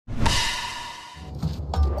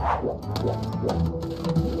Oh,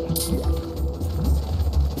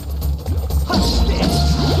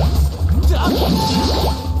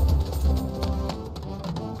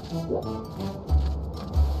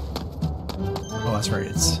 that's right.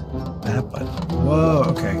 It's that button. Whoa,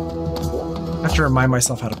 okay. I have to remind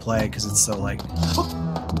myself how to play because it's so like...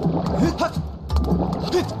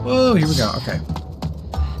 Whoa, here we go. Okay.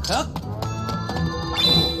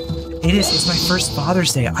 It's my first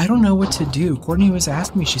Father's Day. I don't know what to do. Courtney was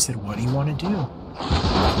asking me, she said, what do you want to do?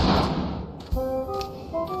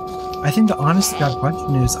 I think the honest to God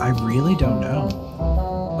question is, I really don't know.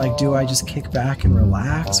 Like, do I just kick back and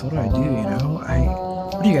relax? What do I do, you know?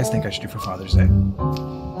 What do you guys think I should do for Father's Day?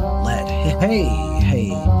 Lead. Hey.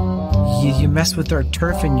 You mess with our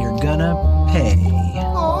turf and you're gonna pay.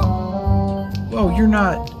 Whoa, you're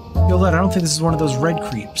not... Yo, Lead, I don't think this is one of those red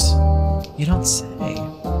creeps. You don't say.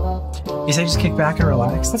 You say just kick back and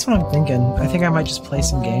relax? That's what I'm thinking. I think I might just play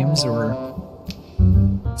some games or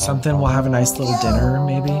something. We'll have a nice little dinner,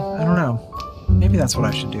 maybe. I don't know. Maybe that's what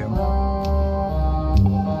I should do. I'm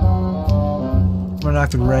gonna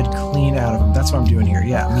knock the red clean out of him. That's what I'm doing here.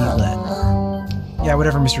 Yeah, meat lead. Yeah,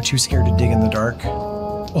 whatever, Mr. Too Scared to Dig in the Dark.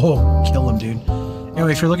 Oh, kill him, dude.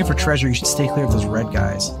 Anyway, if you're looking for treasure, you should stay clear of those red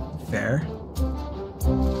guys. Fair.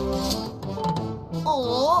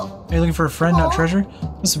 Are you looking for a friend, not treasure?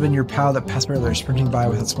 Must have been your pal that passed by earlier, sprinting by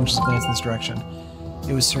with its conscious glance in this direction.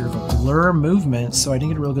 It was sort of a blur movement, so I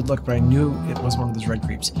didn't get a real good look, but I knew it was one of those red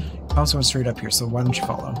creeps. I also went straight up here, so why don't you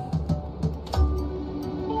follow?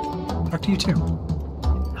 Talk to you too.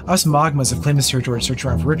 Us Magmas have claimed this territory to search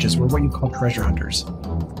around for riches. We're what you call treasure hunters.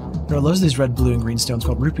 There are loads of these red, blue, and green stones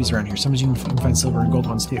called rupees around here. Sometimes you can find silver and gold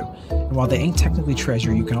ones too. And while they ain't technically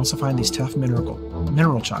treasure, you can also find these tough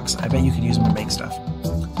mineral chunks. I bet you could use them to make stuff.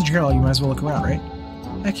 Did you hear all? You might as well look around, right?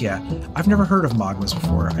 Heck yeah. I've never heard of Magmas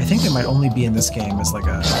before. I think they might only be in this game as like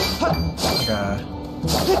a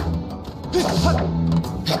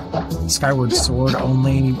Skyward Sword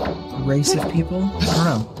only race of people. I don't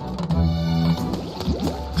know.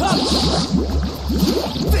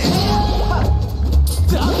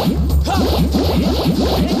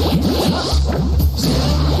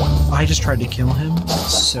 I just tried to kill him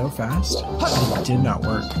so fast, and it did not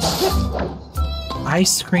work.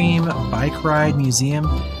 Ice cream, bike ride, museum,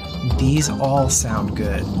 these all sound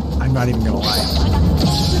good. I'm not even gonna lie.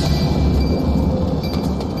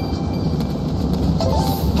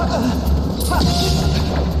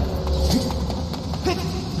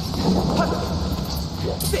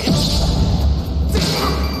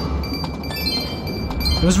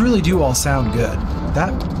 Those really do all sound good.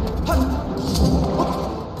 That...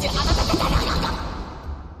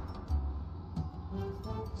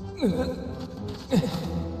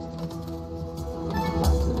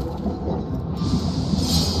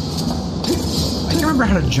 I can't remember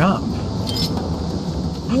how to jump.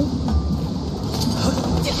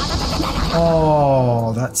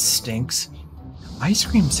 Oh, that stinks. Ice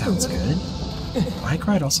cream sounds good. Bike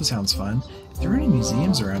ride also sounds fun. If there are any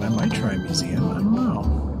museums around, I might try a museum. I don't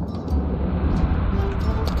know.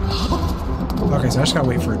 Okay, so I just gotta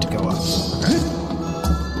wait for it to go up. Okay.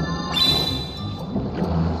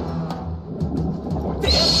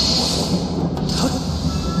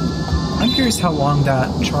 I'm curious how long that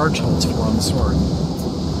charge holds for on the sword.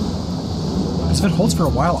 Because if it holds for a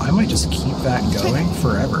while, I might just keep that going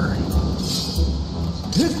forever.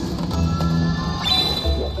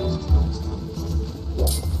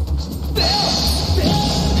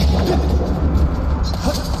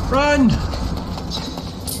 Run!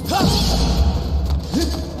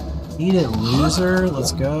 Eat it, loser.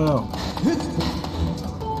 Let's go.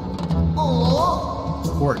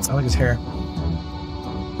 Quartz. I like his hair.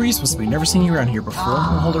 Where are you supposed to be? Never seen you around here before.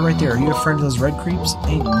 I'll hold it right there. Are you a friend of those red creeps?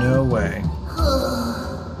 Ain't no way.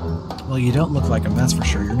 Well, you don't look like them, that's for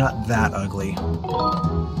sure. You're not that ugly.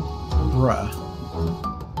 Bruh.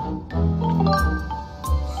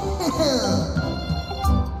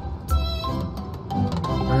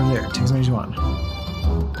 Right over there. Take as many as you want.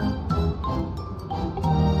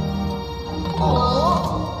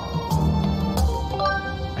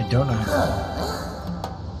 I don't know how to...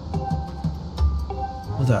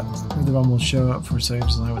 Hold up. Maybe the bomb will show up for a second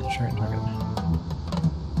to line with the target.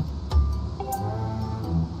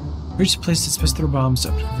 Reach the place to supposed to throw bombs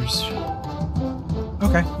up to covers.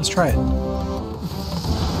 Okay, let's try it.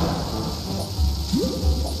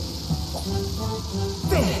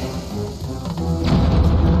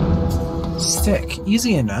 Stick.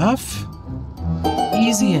 Easy enough.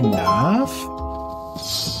 Easy enough.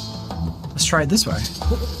 Let's try it this way.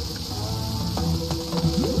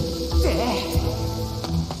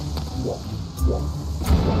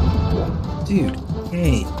 Dude,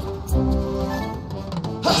 hey.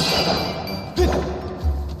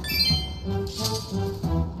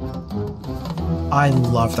 I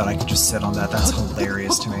love that I could just sit on that. That's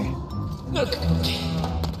hilarious to me.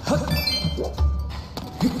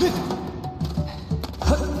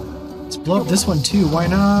 Let's blow up this one too. Why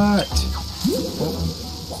not?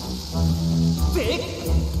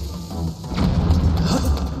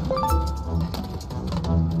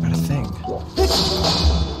 Got a thing.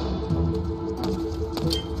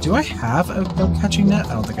 Do I have a catching net?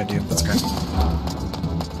 I don't think I do. That's okay.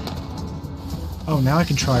 Oh, now I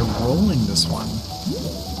can try rolling this one.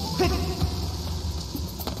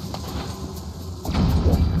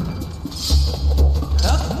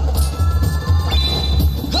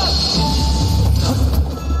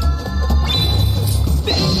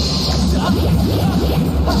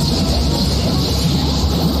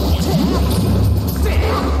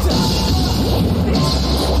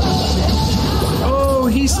 Oh,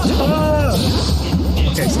 he's tough!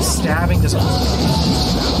 Okay, so stabbing this one.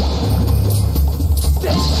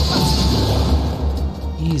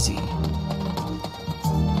 Easy.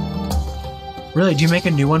 Really? Do you make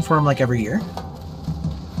a new one for him like every year?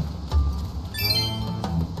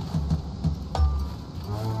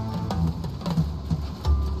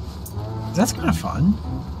 That's kind of fun.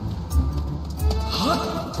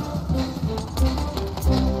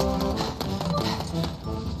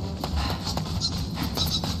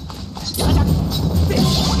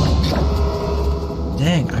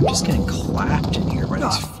 Dang, I'm just getting clapped in here by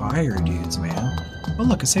these fire dudes, man. Oh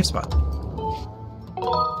look, a safe spot.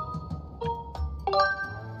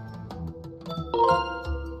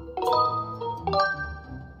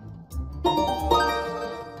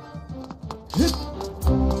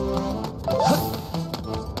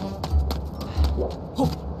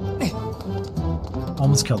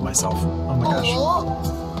 Almost killed myself. Oh my gosh.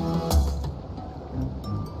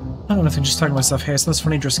 I don't know if I'm just talking to myself. Hey, I saw this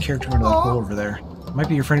funny dressed character under that hole over there. Might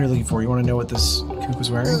be your friend you're looking for. You want to know what this kook was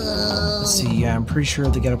wearing? Let's see. Yeah, I'm pretty sure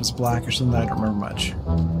the getup was black or something that I don't remember much.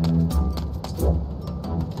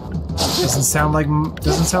 Doesn't sound like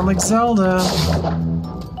Zelda.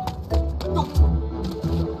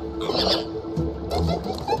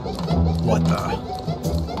 What the?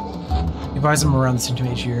 He buys them around the same time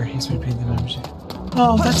each year. He's been paying them membership.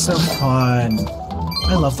 Oh, that's so fun.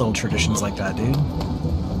 I love little traditions like that, dude.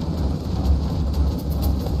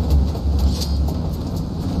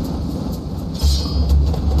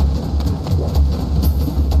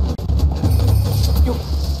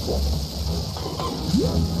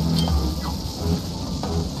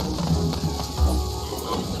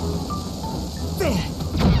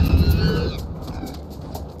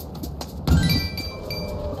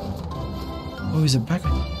 Oh, is it back?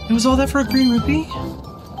 It was all that for a green rupee?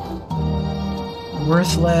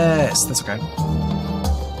 Worthless. That's okay.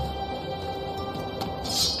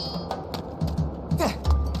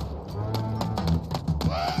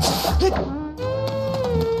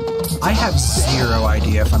 I have zero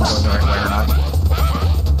idea if I'm going the right way or not.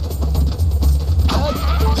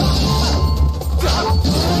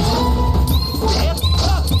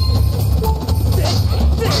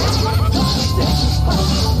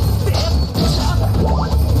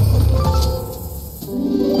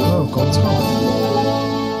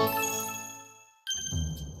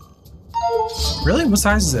 Really? What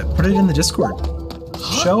size is it? Put it in the Discord.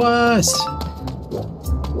 Show us!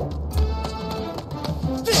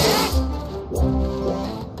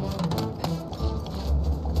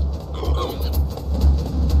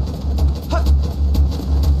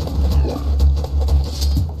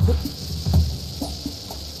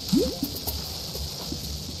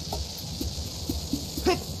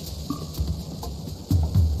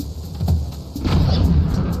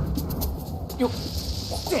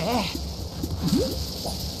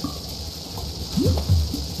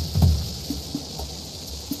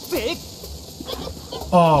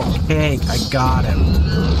 Oh, cake, I got him.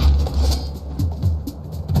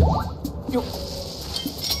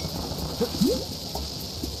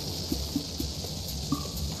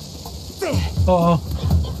 Oh.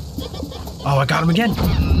 Oh, I got him again.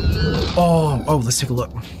 Oh, let's take a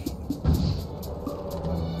look.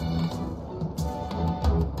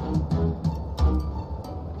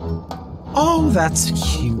 Oh, that's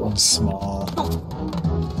cute and small.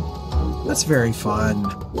 That's very fun.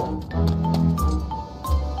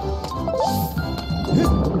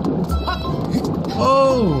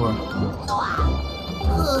 Oh!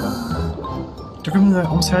 Don't come I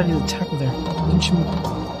almost had you to tackle there. Didn't you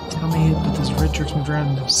tell me that those red jerks moved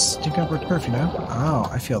around and stink up our turf, you know? Oh,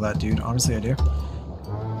 I feel that, dude. Honestly, I do.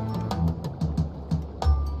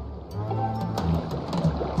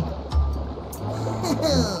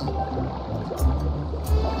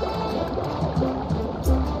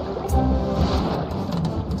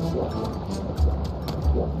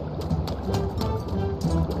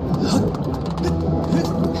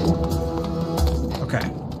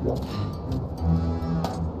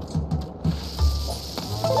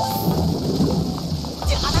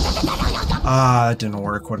 Ah, that didn't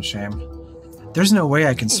work. What a shame. There's no way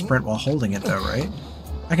I can sprint while holding it, though, right?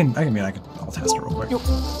 I'll test it real quick.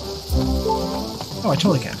 Oh, I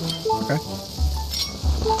totally can. Okay.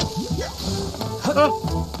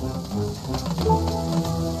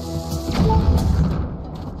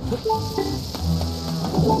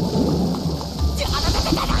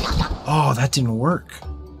 Oh, that didn't work.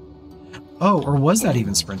 Oh, or was that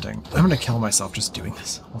even sprinting? I'm gonna kill myself just doing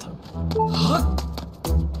this. Hold on.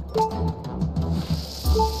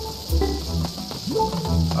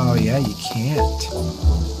 Oh yeah, you can't.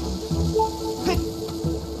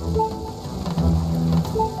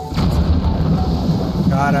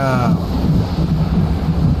 Got him.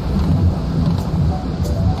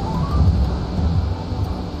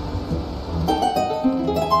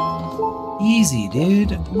 Easy,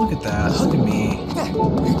 dude. Look at that. Look at me.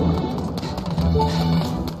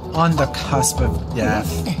 On the cusp of death.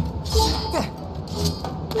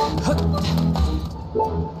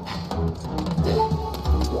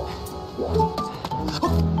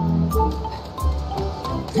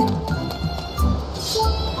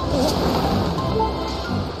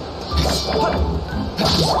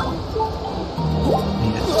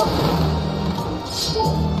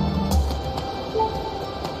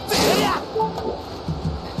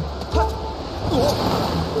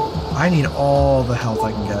 I need all the health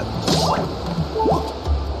I can get.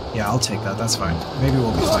 Yeah, I'll take that. That's fine. Maybe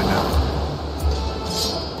we'll be fine now.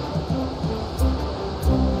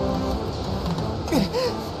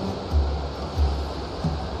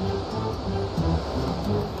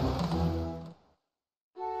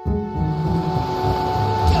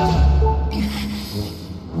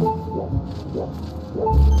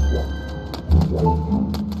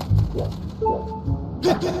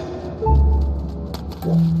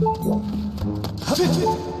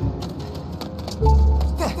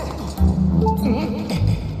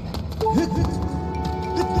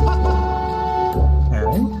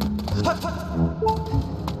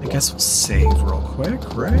 I guess we'll save real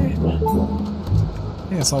quick, right? I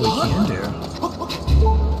think that's all we can do.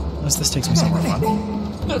 Unless this takes me somewhere fun.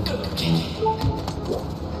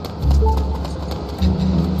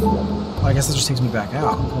 Oh, I guess this just takes me back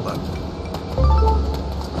out. Hold up.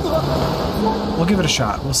 We'll give it a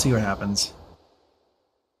shot. We'll see what happens.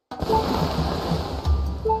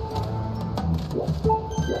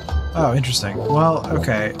 Oh, interesting. Well,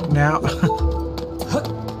 okay. Now...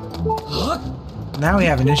 now we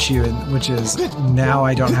have an issue, which is now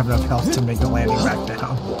I don't have enough health to make the landing back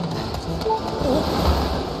down.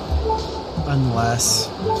 Unless...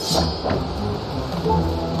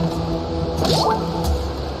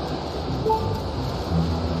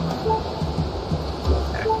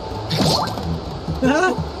 Okay.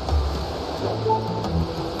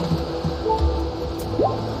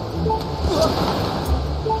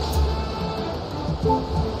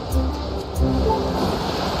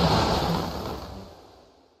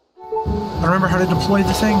 I remember how to deploy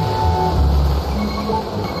the thing.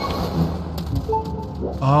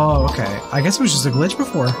 Oh, okay. I guess it was just a glitch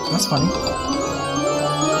before. That's funny.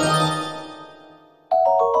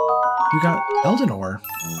 You got Elden ore.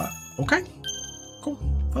 Okay. Cool.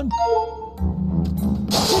 Fun.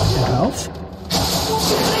 And health?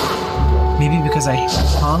 Maybe because I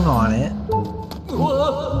hung on it.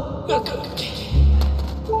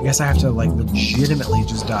 I guess I have to, like, legitimately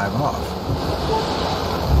just dive off.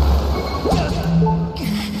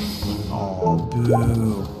 Oh,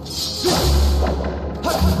 boo.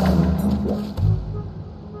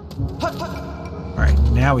 Alright,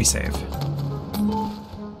 now we save.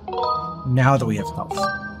 Now that we have health.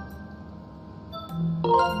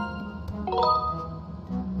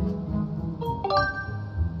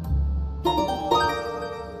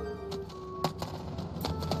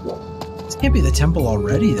 This can't be the temple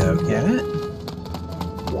already, though, can it?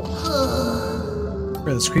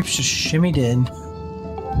 Bro, the creeps just shimmied in,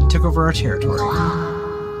 took over our territory.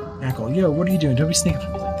 Ankle, yo, what are you doing? Don't be sneaking.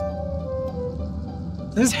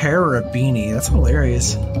 This hair or a beanie? That's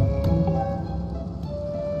hilarious.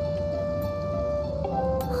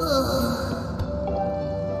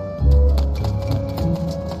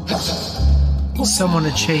 Someone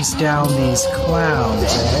to chase down these clowns,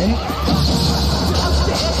 eh?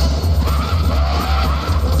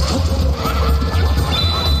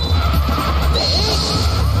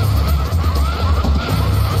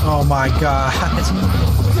 Oh my god.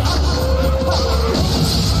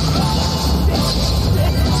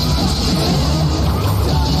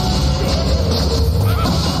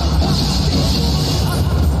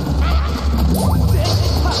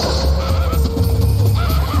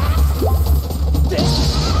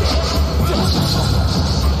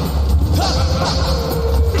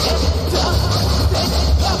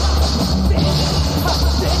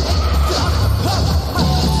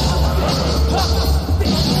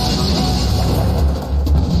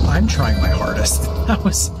 trying my hardest. That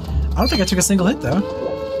was... I don't think I took a single hit, though.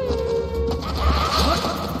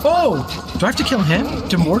 Oh! Do I have to kill him?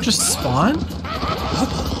 Do more just spawn?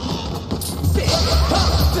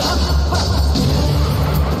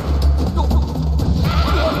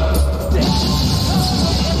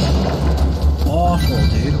 Awful,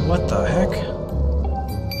 dude. What the heck?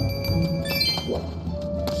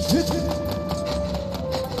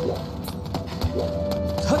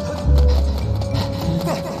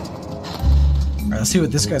 Alright, let's see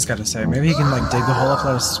what this guy's got to say. Maybe he can, like, dig the hole up,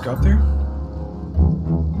 let us go up there?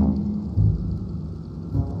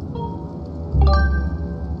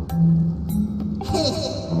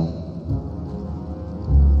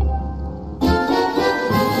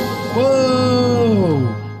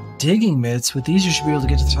 Whoa! Digging mitts. With these, you should be able to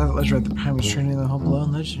get to the top of the ledge right at the time was training the hole below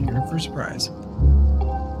and ledge, and you're in for a surprise.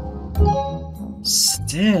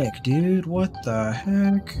 Stick, dude. What the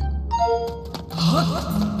heck?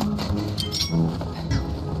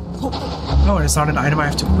 Oh, and it's not an item I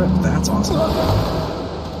have to equip. That's awesome.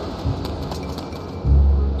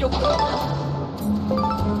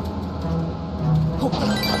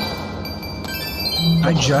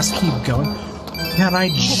 I just keep going. Can I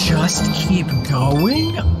just keep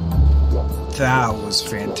going? That was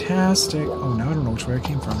fantastic. Oh, now I don't know which way I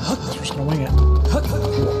came from. I guess we're just gonna wing it.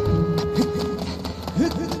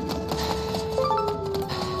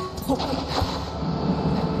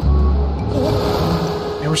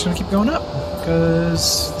 And we're just gonna keep going up,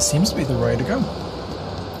 because it seems to be the way to go.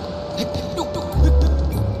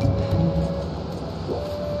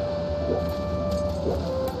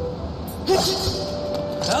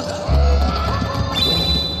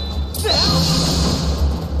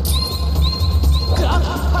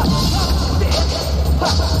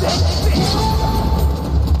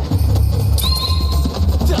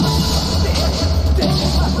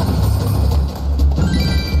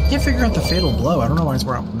 Can't figure out the fatal blow. I don't know why it's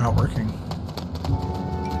not working.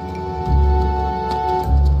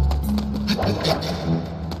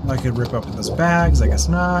 I could rip open those bags. I guess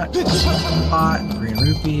not. Pot, green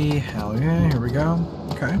rupee. Hell yeah. Here we go.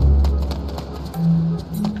 Okay.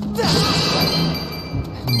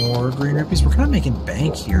 More green rupees. We're kind of making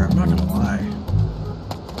bank here. I'm not gonna lie.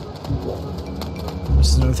 This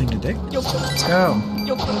is another thing to dig. Let's go.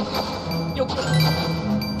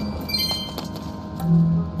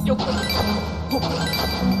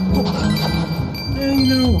 And you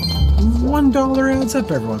know, $1 adds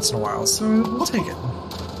up every once in a while, so we'll take it.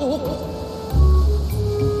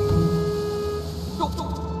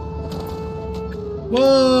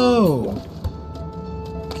 Whoa!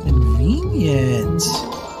 Convenient.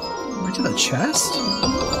 Right to the chest?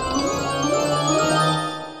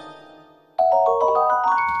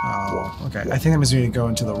 Oh, okay. I think that means we need to go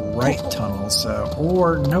into the right tunnel, so...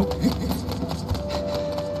 Or, nope.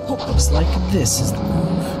 Looks like this is the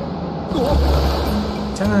move.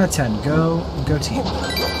 10 out of 10. Go team.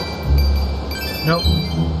 Nope.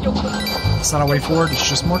 It's not a way forward, it's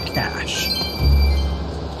just more cash.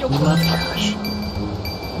 We love cash.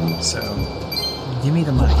 So, give me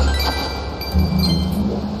the money.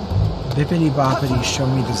 Bippity boppity, show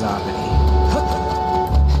me the zoppity.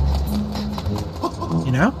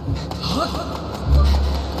 You know?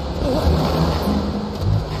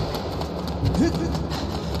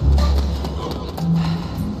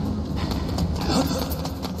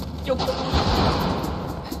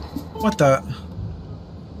 What the?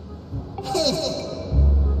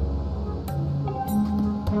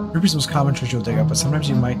 Rupees was common treasure you'll dig up, but sometimes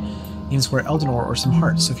you might even square Elden ore or some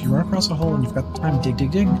hearts. So if you run across a hole and you've got the time, dig, dig,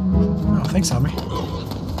 dig. Oh, thanks, homie.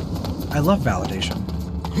 I love validation.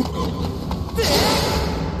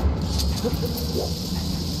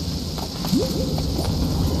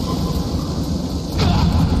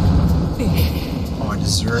 Oh, I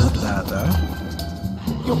deserved that, though.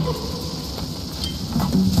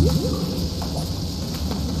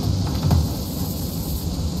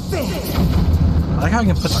 I like how I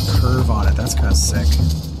can put the curve on it. That's kind of sick.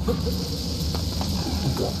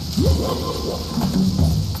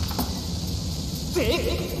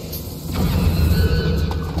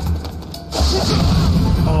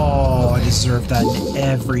 Oh, I deserve that in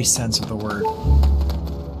every sense of the word.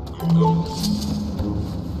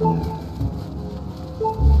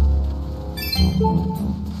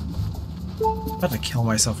 I'm about to kill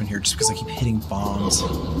myself in here just because I keep hitting bombs.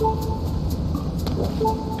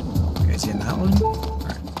 Okay, is he in that one?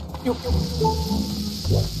 Alright.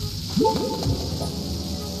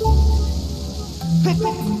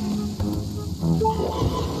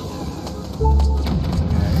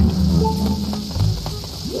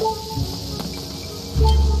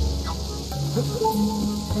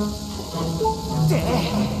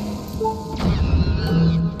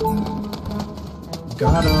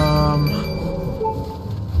 Got him.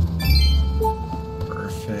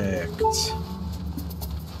 Perfect.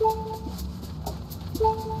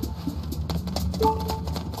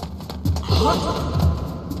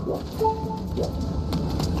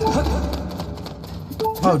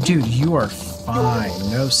 Oh, dude, you are fine.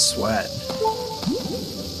 No sweat.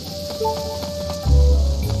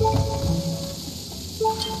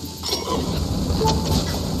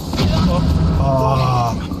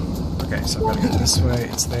 Oh. Okay, so I'm gonna go this way.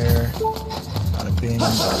 It's there. Bada bing,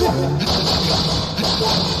 bada boom.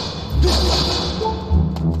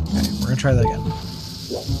 Okay, we're gonna try that again.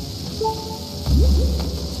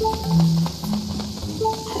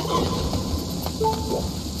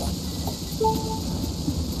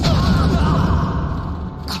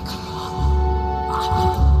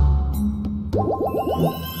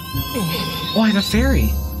 Oh, I have a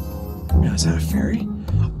fairy! No, is that a fairy?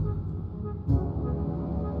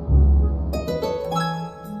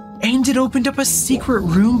 And it opened up a secret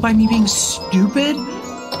room by me being stupid?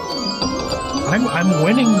 I'm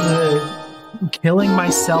winning the killing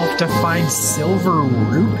myself to find silver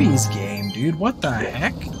rupees game, dude. What the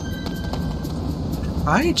heck?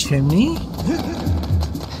 Hi, Chimney.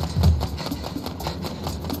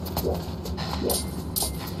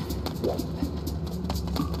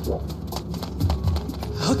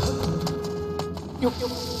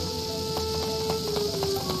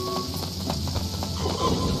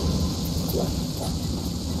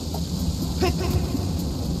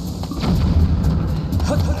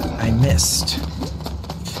 I missed.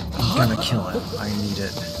 I'm gonna kill it. I need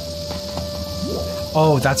it.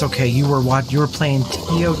 Oh, that's okay. You were playing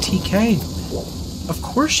TOTK. Of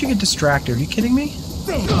course you get distracted. Are you kidding me?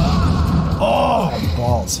 Oh,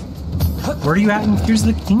 balls. Where are you at in Tears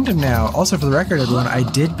of the Kingdom now? Also, for the record, everyone, I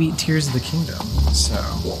did beat Tears of the Kingdom, so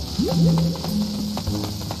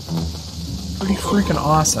pretty freaking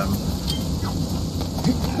awesome.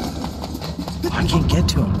 Oh, I can't get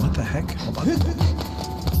to him. What the heck? Hold on.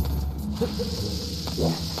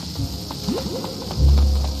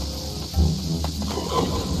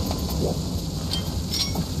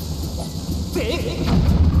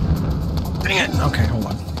 Dang it! Okay, hold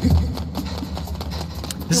on.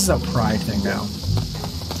 This is a pride thing now.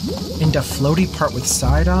 Into floaty part with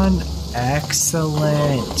Sidon?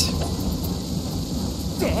 Excellent.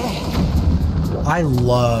 I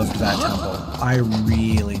loved that temple. I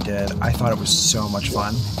really did. I thought it was so much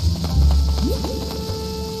fun.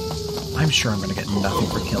 I'm sure I'm gonna get nothing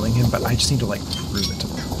for killing him, but I just need to like prove it to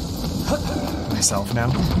myself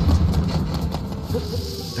now.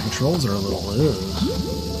 The controls are a little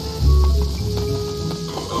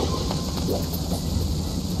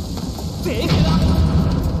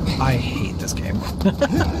I hate this game.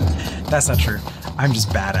 That's not true. I'm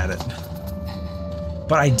just bad at it.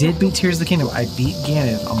 But I did beat Tears of the Kingdom. I beat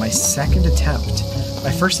Ganon on my second attempt.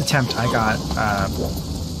 My first attempt, I got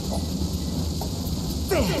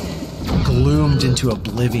gloomed into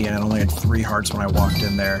oblivion and only had 3 hearts when I walked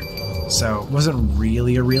in there. So it wasn't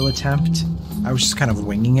really a real attempt. I was just kind of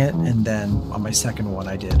winging it, and then on my second one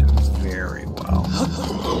I did very well.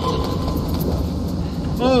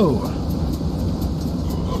 Oh!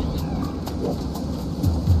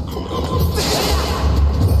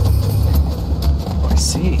 I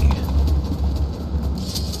see.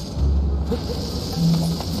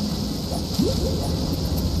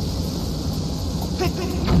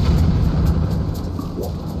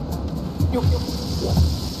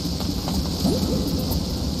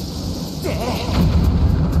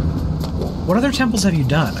 What other temples have you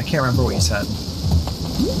done? I can't remember what you said.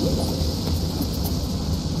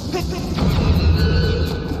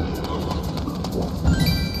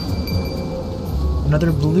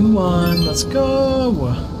 Another blue one. Let's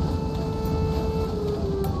go.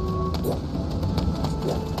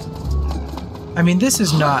 I mean, this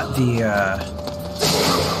is not the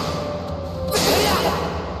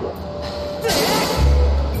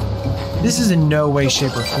this is in no way,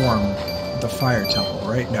 shape, or form the fire temple,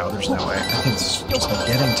 right? No, there's no way. I think it's just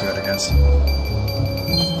getting to it, I guess.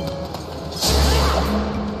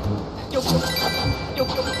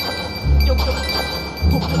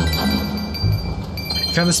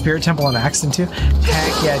 Found the spirit temple on accident too?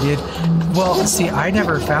 Heck yeah, dude. Well, see, I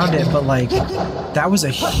never found it, but like, that was a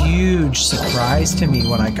huge surprise to me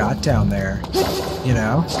when I got down there, you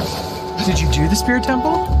know? Did you do the spirit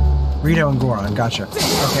temple? Rito and Goron, gotcha.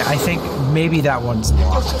 Okay, I think maybe that one's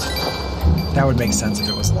locked. That would make sense if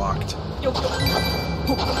it was locked.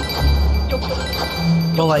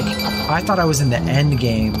 But like, I thought I was in the end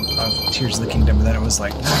game of Tears of the Kingdom, and then it was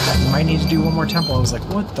like, you might need to do one more temple. I was like,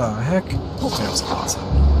 what the heck? And it was awesome.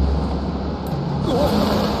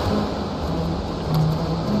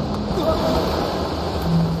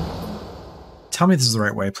 Tell me this is the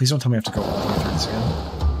right way. Please don't tell me I have to go all the way through this again.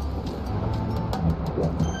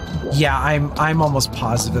 Yeah, I'm almost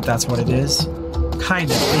positive that that's what it is. Kind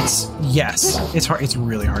of. Yes. It's hard. It's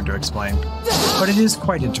really hard to explain, but it is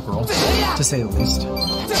quite integral, to say the least.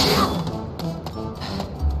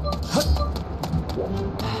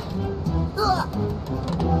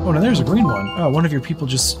 Oh, now there's a green one. Oh, one of your people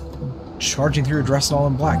just charging through, dressed all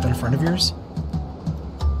in black. That a friend of yours?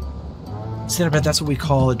 I bet that's what we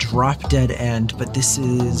call a drop dead end, but this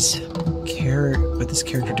is but this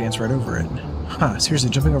character danced right over it. Huh, seriously,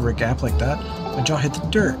 jumping over a gap like that? My jaw hit the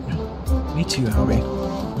dirt. Me too, homie.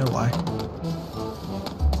 No lie.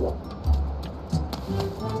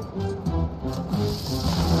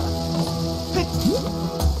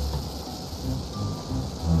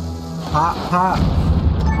 Pop, pop.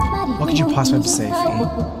 What could you possibly say, Fee?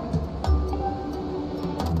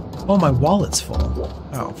 Oh, my wallet's full.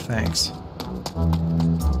 Oh, thanks.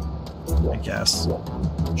 I guess.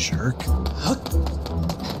 Jerk.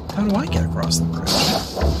 How do I get across the bridge?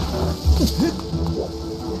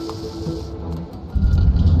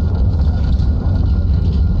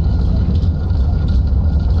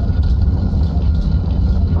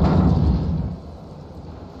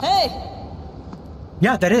 Hey!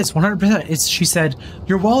 Yeah, that is 100%. She said,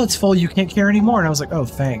 your wallet's full, you can't carry anymore. And I was like, oh,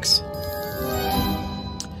 thanks.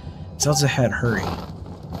 Zelda's ahead, hurry.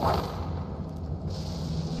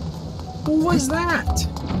 What was that?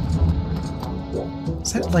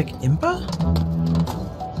 Is that like Impa?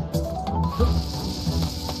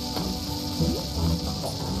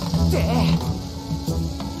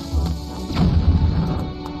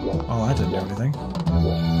 Oh, that didn't do anything.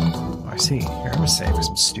 Oh, I see. Here, I'm gonna save because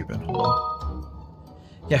I'm stupid. Hold on.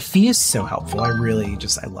 Yeah, Fee is so helpful. I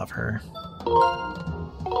love her.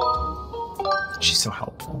 She's so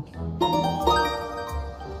helpful.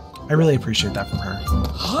 I really appreciate that from her.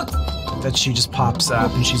 That she just pops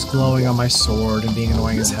up and she's glowing on my sword and being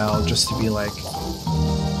annoying as hell just to be like,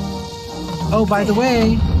 oh, by the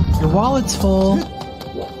way, your wallet's full.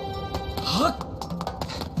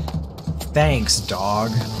 Thanks,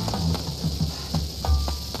 dog.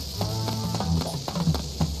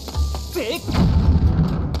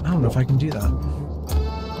 I don't know if I can do that.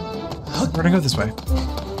 We're gonna go this way.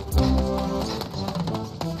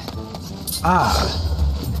 Ah,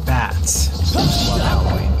 bats. Love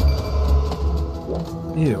Halloween.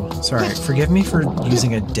 Ew, sorry. Forgive me for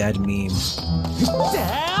using a dead meme.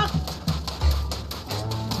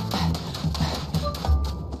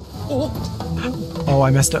 Oh,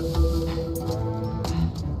 I messed up.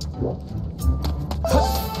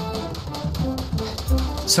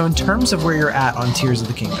 So in terms of where you're at on Tears of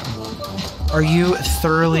the Kingdom, are you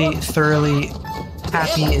thoroughly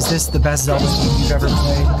happy? Is this the best Zelda game you've ever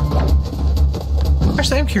played?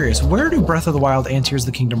 Actually, I'm curious, where do Breath of the Wild and Tears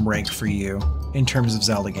of the Kingdom rank for you in terms of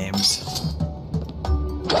Zelda games?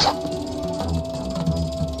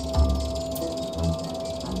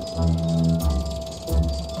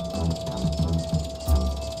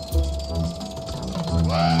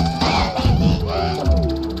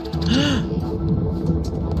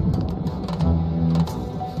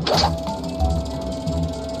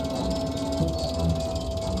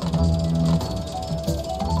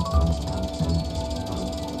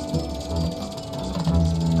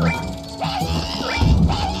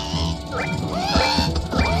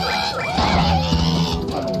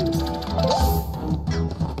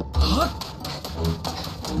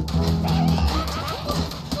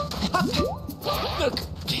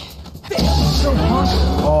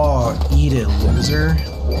 Oh, eat it, loser.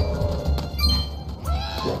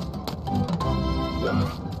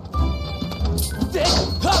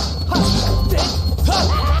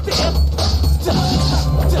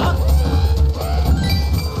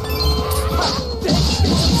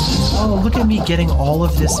 Oh, look at me getting all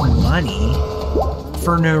of this money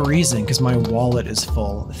for no reason, because my wallet is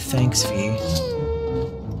full. Thanks, Fee.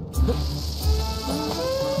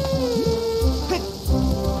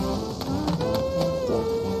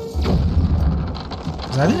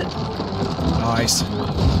 Is that it? Nice.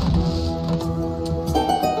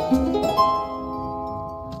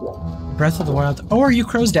 Breath of the Wild. Oh, are you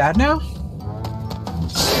Crow's dad now?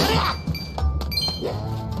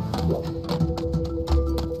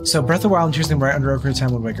 So Breath of the Wild and Tears of the Kingdom right under Ocarina of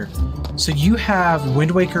Time, Wind Waker. So you have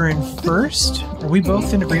Wind Waker in first? Are we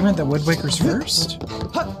both in agreement that Wind Waker's first?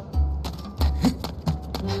 I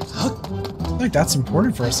feel like that's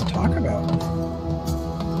important for us to talk about.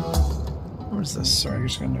 What is this? Sorry, I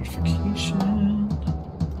just got a notification.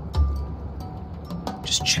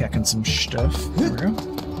 Just checking some stuff. There we go.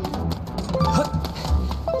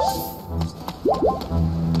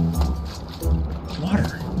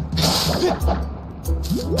 Water.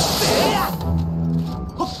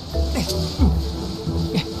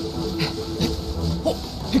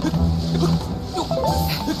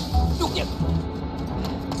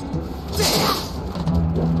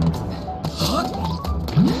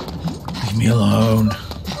 Leave me alone.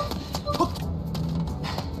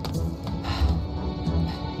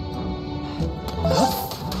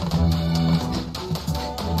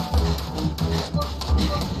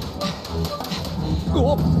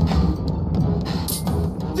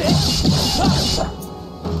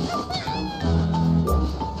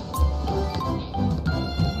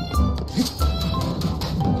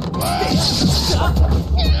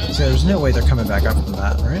 So there's no way they're coming back up from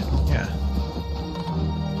that, right? Yeah.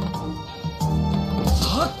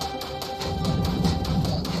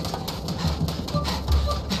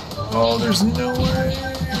 Oh, there's no way.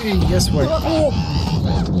 Guess what? Oh.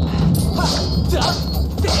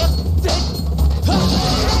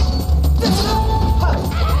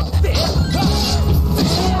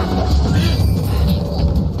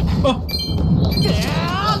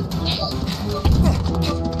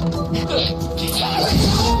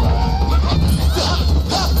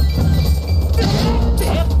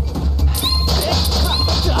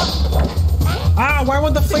 Ah, why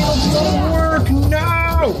won't the fatal blow work?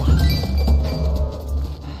 No!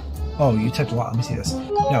 Oh, you typed a lot. Let me see this.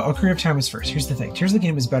 No, Ocarina of Time was first. Here's the thing. Tears of the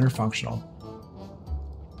Kingdom is better functional.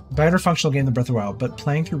 Better functional game than Breath of the Wild, but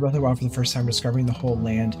playing through Breath of the Wild for the first time, discovering the whole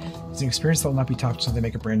land, is an experience that will not be topped until they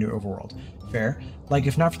make a brand new overworld. Fair. Like,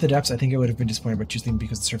 if not for the depths, I think I would have been disappointed by choosing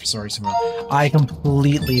because the surface is already similar. I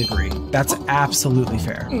completely agree. That's absolutely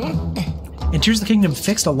fair. And Tears of the Kingdom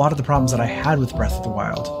fixed a lot of the problems that I had with Breath of the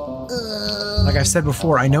Wild. Like I said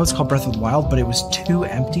before, I know it's called Breath of the Wild, but it was too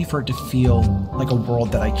empty for it to feel like a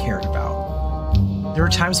world that I cared about. There were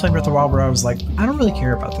times playing Breath of the Wild where I was like, I don't really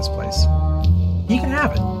care about this place. He can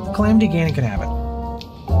have it. Calamity Ganon can have it.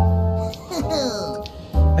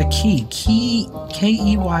 A key.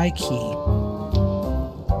 K-E-Y key.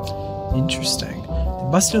 Interesting.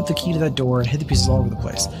 They busted up the key to that door and hid the pieces all over the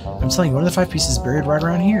place. I'm telling you, one of the 5 pieces is buried right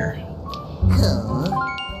around here.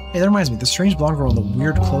 Hey, that reminds me, the strange blonde girl and the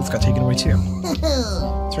weird clothes got taken away too.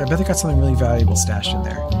 Sorry, I bet they got something really valuable stashed in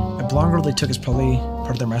there. The blonde girl they took is probably part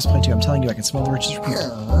of their master plan too. I'm telling you, I can smell the riches from here.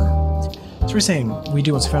 So we're saying we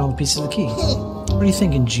do once we found all the pieces of the key. What do you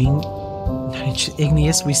think,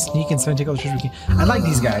 Igneous? We sneak and take all the treasure we can. I like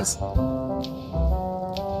these guys.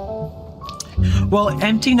 Well,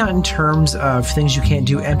 empty not in terms of things you can't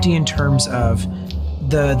do, empty in terms of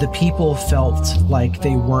the people felt like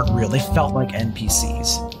they weren't real. They felt like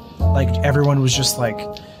NPCs. Like everyone was just like,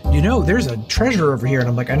 you know, there's a treasure over here. And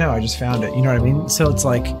I'm like, I know, I just found it. You know what I mean? So it's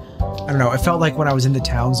like, I don't know. It felt like when I was in the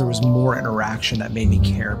towns, there was more interaction that made me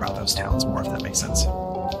care about those towns more, if that makes sense.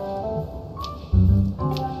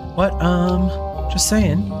 What? Just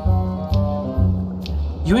saying.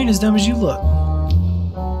 You ain't as dumb as you look.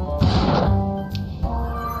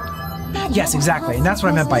 Yes, exactly. And that's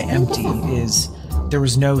what I meant by empty, is there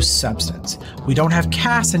was no substance. We don't have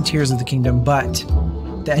Cass in Tears of the Kingdom, but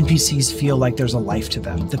the NPCs feel like there's a life to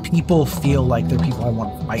them. The people feel like they're people I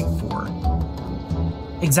want to fight for.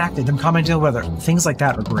 Exactly, them commenting on the weather. Things like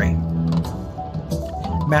that are great.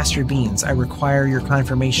 Master Beans, I require your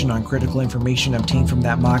confirmation on critical information obtained from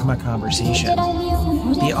that magma conversation.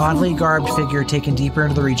 The oddly garbed figure taken deeper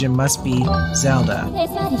into the region must be Zelda.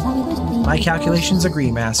 My calculations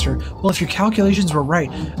agree, Master. Well, if your calculations were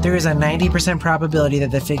right, there is a 90% probability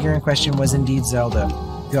that the figure in question was indeed Zelda.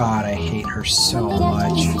 God, I hate her so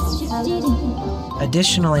much.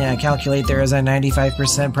 Additionally, I calculate there is a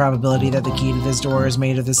 95% probability that the key to this door is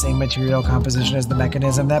made of the same material composition as the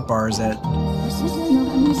mechanism that bars it.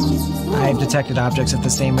 I have detected objects of the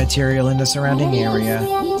same material in the surrounding area.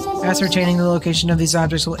 Ascertaining the location of these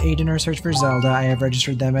objects will aid in our search for Zelda. I have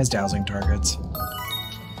registered them as dowsing targets.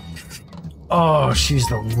 Oh, she's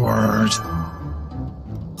the worst.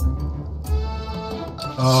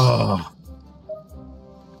 Oh.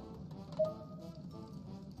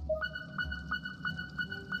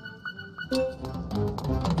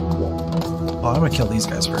 Oh, I'm gonna kill these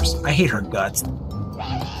guys first. I hate her guts.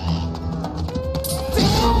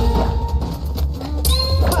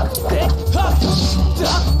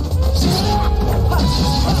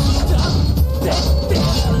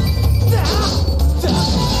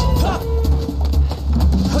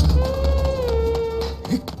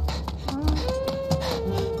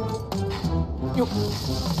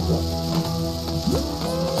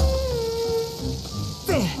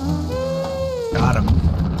 Got him.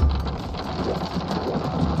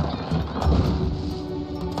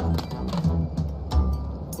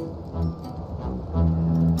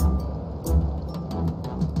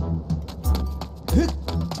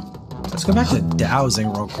 Let's go back to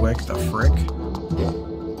dowsing real quick. The frick?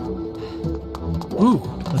 Ooh,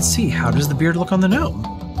 let's see. How does the beard look on the gnome?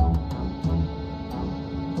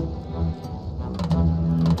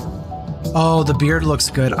 Oh, the beard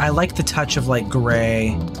looks good. I like the touch of like gray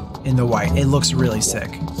in the white. It looks really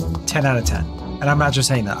sick. 10 out of 10. And I'm not just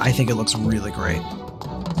saying that. I think it looks really great.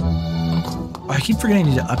 I keep forgetting I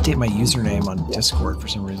need to update my username on Discord for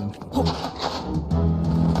some reason.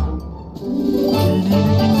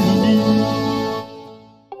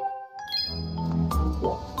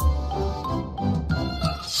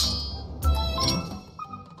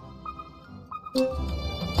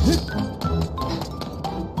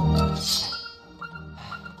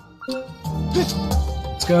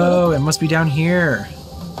 Let's go. It must be down here.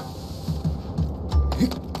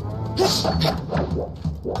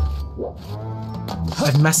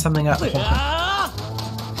 I've messed something up.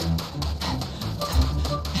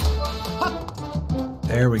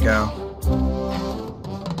 There we go.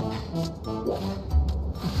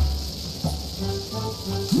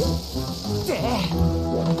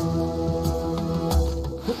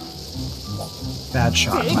 Bad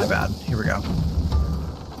shot, my bad. Here we go.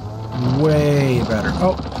 Way better.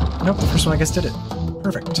 Oh, nope, the first one I guess did it.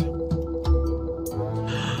 Perfect.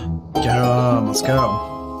 Get him, let's go.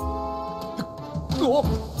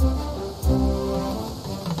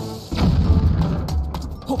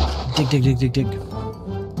 Dig, dig, dig, dig, dig.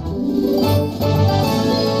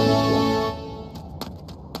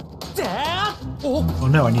 Oh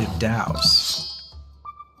no, I need a douse.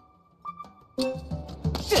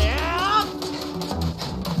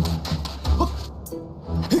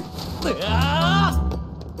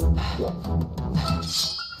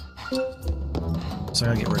 So I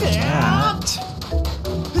gotta get rid of that.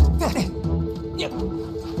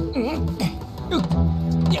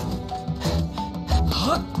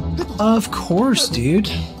 Of course, dude.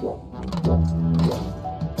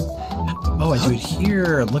 Oh, I do it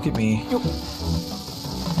here. Look at me.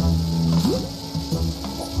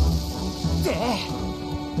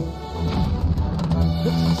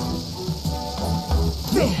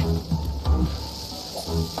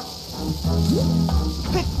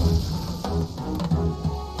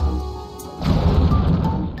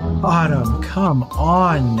 Autumn, come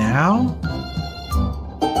on now.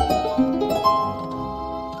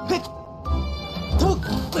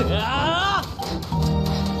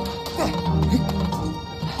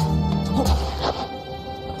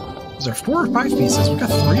 Is there 4 or 5 pieces? We got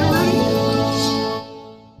 3 already?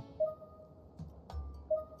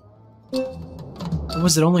 Or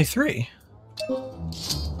was it only 3?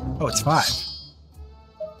 Oh, it's 5.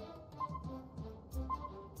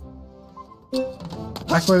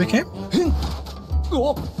 Back the way we came?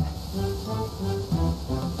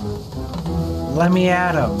 Let me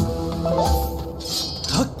at him.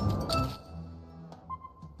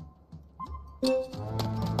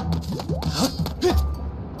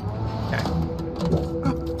 Okay.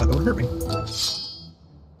 Oh, thought that would hurt me.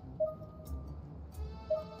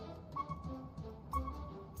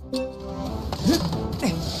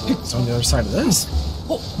 It's on the other side of this.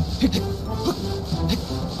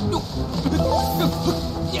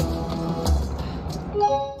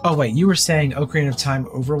 Oh wait, you were saying Ocarina of Time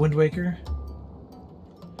over Wind Waker?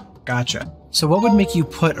 Gotcha. So what would make you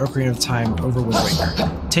put Ocarina of Time over Wind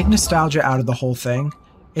Waker? Take nostalgia out of the whole thing.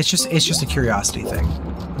 It's just a curiosity thing.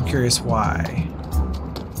 I'm curious why.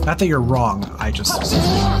 Not that you're wrong, I just...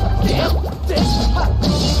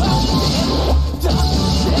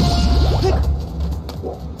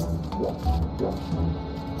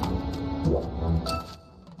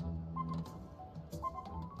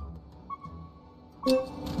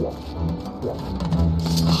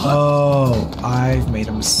 Oh, I've made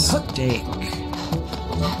a mistake.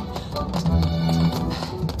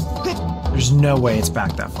 There's no way it's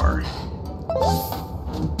back that far.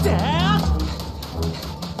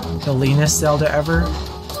 The leanest Zelda ever?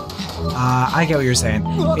 I get what you're saying.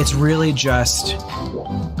 It's really just...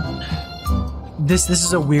 This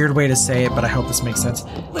is a weird way to say it, but I hope this makes sense.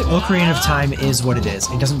 Ocarina of Time is what it is.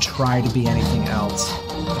 It doesn't try to be anything else.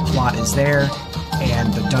 The plot is there,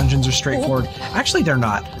 and the dungeons are straightforward. Actually, they're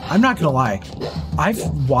not. I'm not gonna lie. I've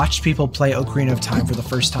watched people play Ocarina of Time for the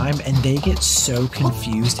first time, and they get so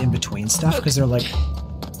confused in between stuff because they're like,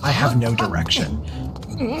 I have no direction.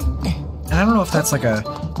 And I don't know if that's like a,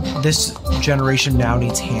 this generation now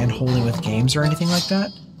needs hand-holding with games or anything like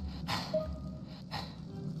that.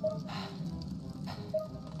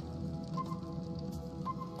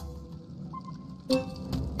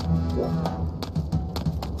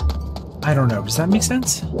 I don't know. Does that make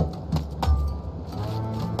sense?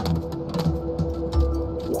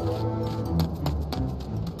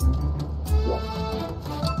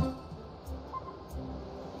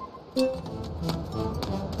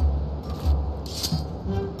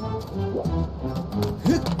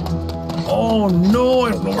 Oh no,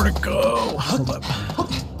 I don't know where to go. Hold up.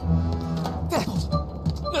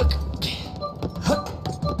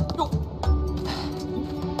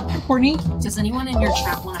 Courtney, does anyone in your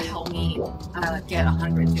chat want to help me get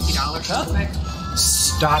 $150 real quick?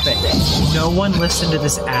 Stop it. No one listen to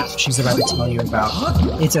this app she's about to tell you about.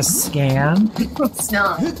 It's a scam. It's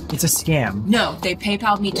not. It's a scam. No, they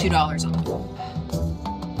PayPal'd me $2 on it.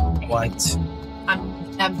 What?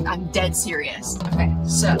 I'm dead serious. Okay,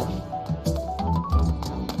 so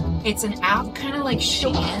it's an app kind of like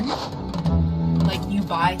Shein. Like you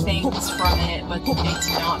buy things from it, but it's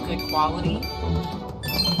not good quality.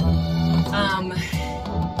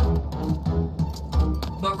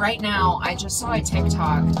 But right now, I just saw a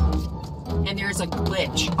TikTok, and there's a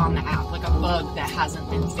glitch on the app, like a bug that hasn't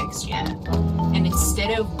been fixed yet. And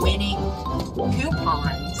instead of winning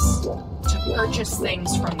coupons to purchase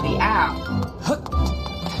things from the app,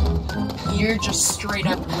 you're just straight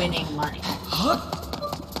up winning money.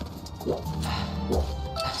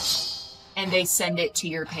 And they send it to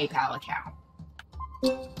your PayPal account.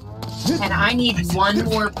 And I need one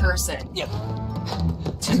more person to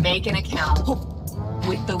make an account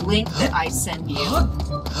with the link that I send you.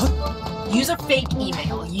 Use a fake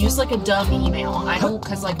email. Use like a dumb email. I don't,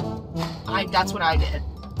 cause like, that's what I did.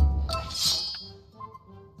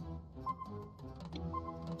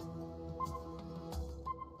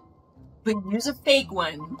 But use a fake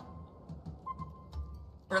one.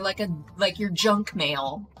 Or like your junk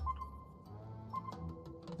mail.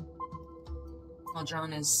 While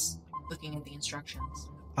John is looking at the instructions.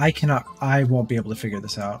 I won't be able to figure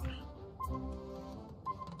this out.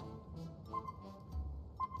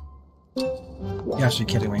 You're actually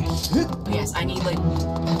kidding me. Yes, I need like...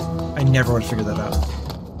 I never would figure that out.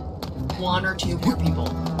 One or two more people.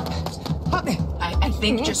 I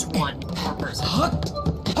think just one more person.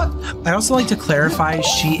 I'd also like to clarify,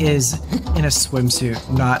 she is in a swimsuit,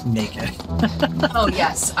 not naked. Oh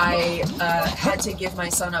yes, I had to give my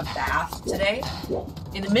son a bath today,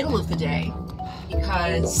 in the middle of the day,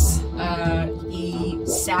 because he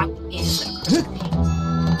sat in the creek.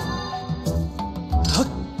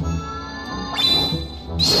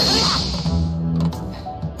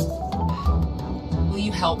 Will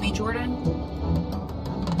you help me, Jordan?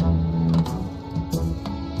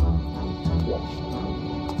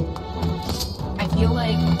 I feel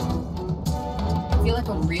like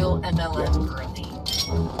a real MLM girly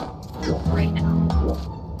right now.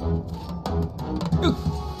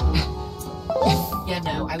 Yeah,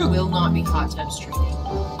 no, I will not be hot tub streaming.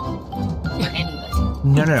 Or anybody.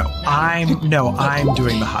 No. I'm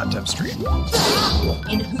doing the hot tub stream.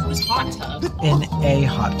 In whose hot tub? In a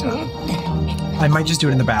hot tub. I might just do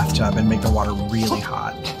it in the bathtub and make the water really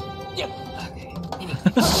hot. Okay. Anyway.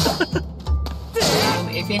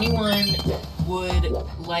 If anyone would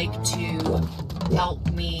like to help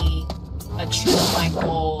me achieve my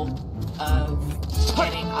goal of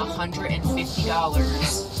getting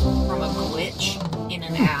 $150 from a glitch in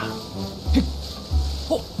an app,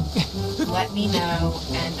 let me know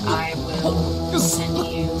and I will send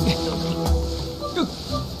you the link.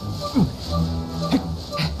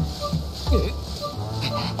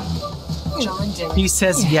 John did. He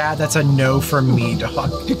says, yeah, that's a no from me,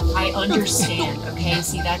 dog. I understand, okay?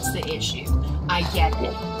 See, that's the issue. I get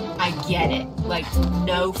it. I get it. Like,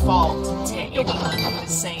 no fault to anyone who is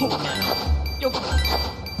saying no.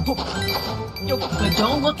 But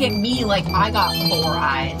don't look at me like I got 4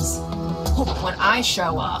 eyes when I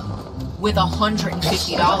show up with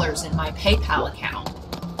 $150 in my PayPal account.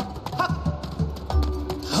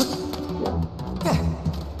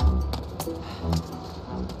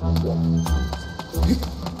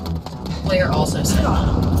 Blair also said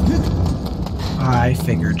no. I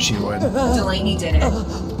figured she would. Delaney did it.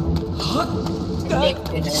 Nick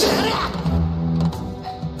did it.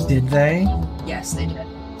 Did they? Yes, they did.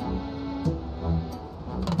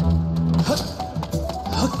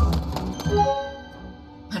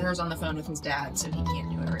 Hunter's on the phone with his dad, so he can't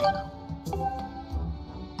do it right now.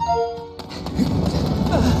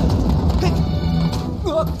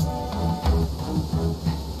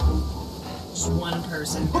 Just one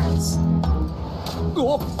person, guys.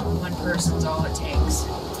 One person's all it takes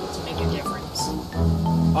to make a difference.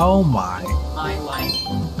 Oh my. My life.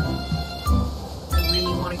 I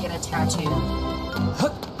really want to get a tattoo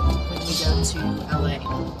when we go to LA.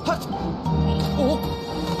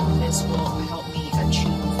 This will help me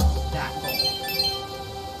achieve that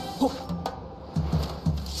goal.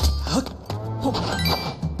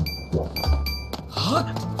 I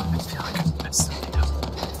feel like I've messed something up.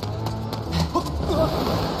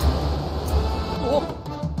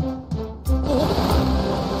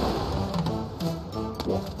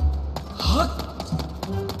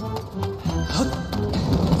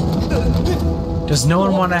 Does no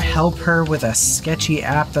one want to help her with a sketchy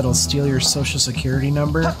app that'll steal your social security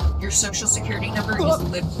number? Your social security number is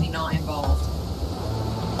literally not involved.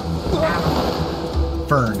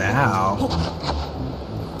 For now.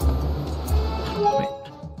 Wait.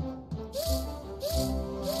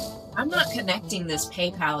 I'm not connecting this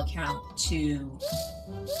PayPal account to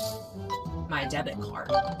my debit card.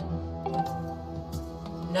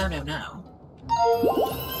 No, no, no.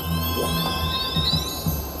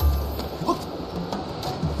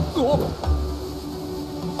 Oh,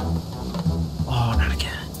 not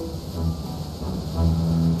again.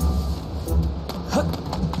 How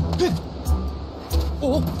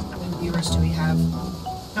many viewers do we have?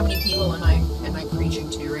 How many people am I preaching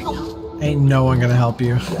to right now? Ain't no one gonna help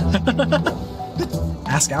you.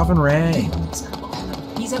 Ask Alvin Ray.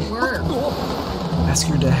 He's at work. Ask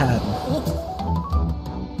your dad.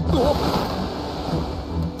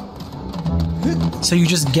 So you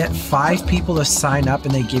just get 5 people to sign up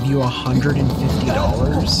and they give you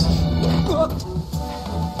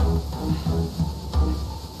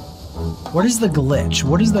 $150? What is the glitch?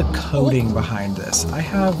 What is the coding behind this? I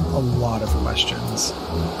have a lot of questions.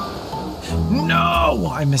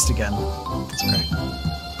 No! I missed again. It's okay.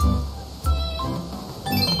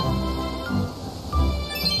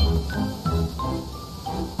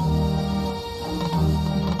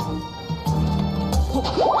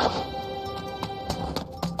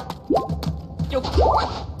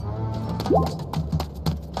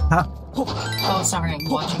 Huh? Oh, sorry, I'm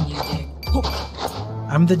watching you dig.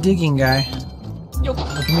 I'm the digging guy. Look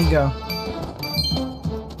at me go.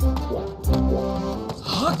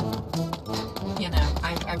 You know,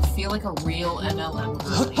 I feel like a real MLM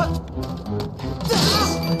girly.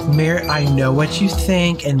 I know what you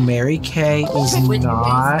think, and Mary Kay is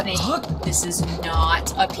not. This is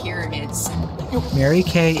not a pyramid scheme. Mary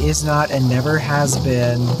Kay is not and never has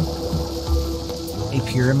been a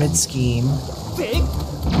pyramid scheme.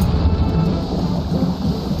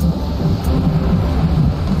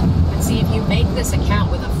 And see, if you make this account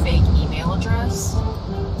with a fake email address,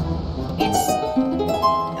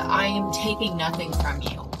 I am taking nothing from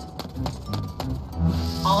you.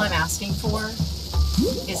 All I'm asking for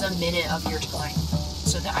is a minute of your time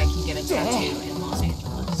so that I can get a tattoo in Los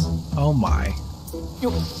Angeles. Oh my.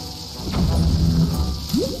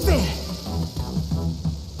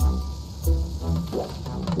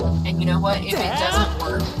 And you know what? If it doesn't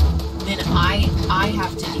work, then I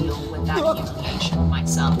have to deal with that humiliation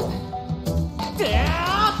myself.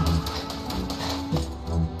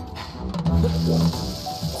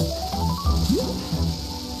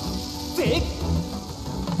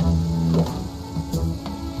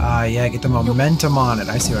 Yeah, get the momentum on it.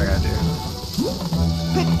 I see what I gotta do.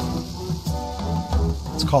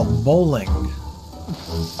 It's called bowling.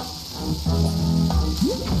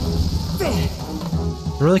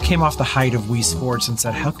 It really came off the height of Wii Sports and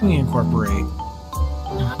said, how can we incorporate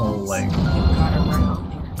bowling?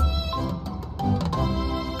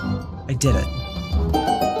 I did it.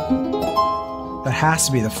 That has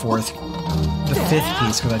to be the 5th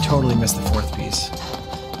piece, because I totally missed the 4th piece.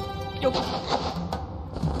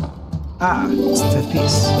 Ah, it's the 5th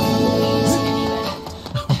piece.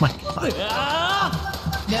 Oh my god.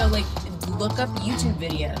 No, like, look up YouTube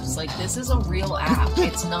videos. Like, this is a real app.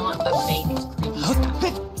 It's not a fake creepy app.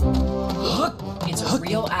 It's a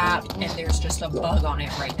real app, and there's just a bug on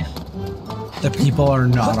it right now. The people are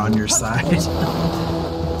not on your side.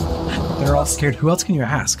 They're all scared. Who else can you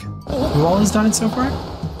ask? Who all has done it so far?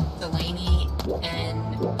 Delaney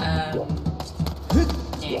and,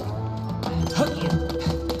 Nick.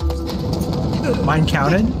 Mine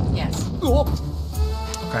counted? Yes.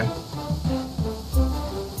 Okay.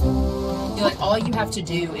 Like, all you have to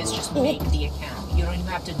do is just make the account. You don't even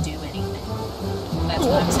have to do anything. That's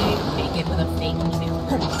what I'm saying. Make it with a fake email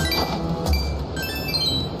address.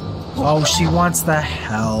 Oh, she wants the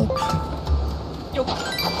help.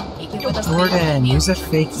 Make it with a Jordan, fake use a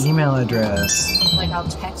fake email address. Like, I'll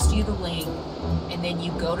text you the link, and then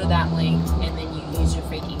you go to that link, and then you use your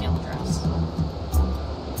fake email address.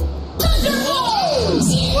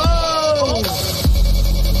 Whoa!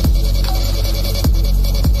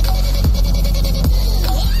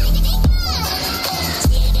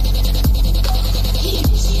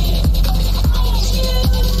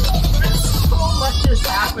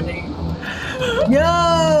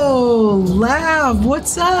 Yo, Lav,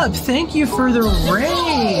 what's up? Thank you for the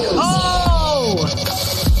raid. Oh!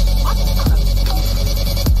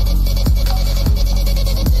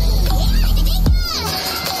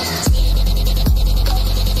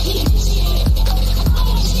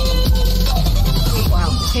 Wow,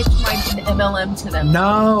 pitch my MLM to them.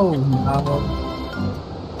 No.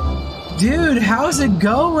 Dude, how's it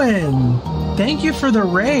going? Thank you for the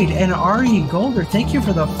raid, and Ari Golder, thank you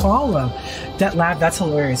for the follow. That's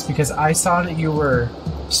hilarious because I saw that you were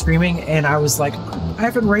streaming and I was like, I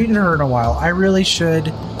haven't raided her in a while. I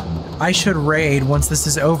should raid once this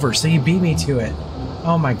is over. So you beat me to it.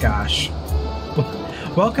 Oh my gosh.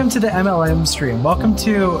 Welcome to the MLM stream. Welcome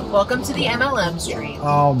to the MLM stream.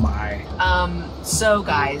 Oh my. So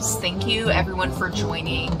guys, thank you everyone for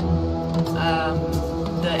joining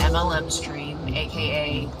the MLM stream,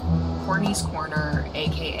 aka Courtney's Corner,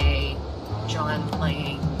 aka John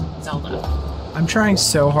playing Zelda. I'm trying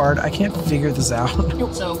so hard. I can't figure this out.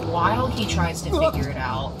 So while he tries to figure it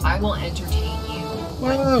out, I will entertain you.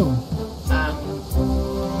 Whoa.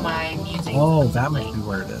 With, my music. Oh, that might be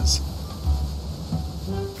where it is.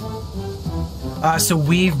 So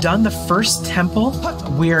we've done the first temple.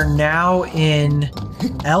 We are now in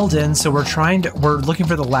Eldon, so we're looking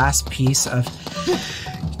for the last piece of...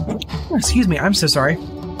 Excuse me, I'm so sorry.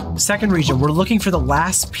 Second region, we're looking for the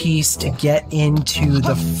last piece to get into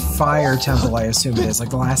the fire temple, I assume it is, like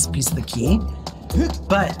the last piece of the key.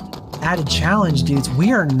 But, added challenge, dudes,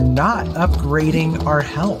 we are not upgrading our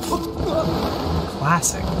health.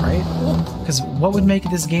 Classic, right? Because what would make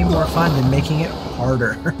this game more fun than making it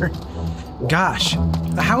harder? Gosh,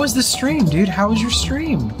 how was the stream, dude? How was your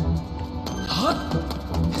stream?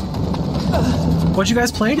 What'd you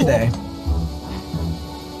guys play today?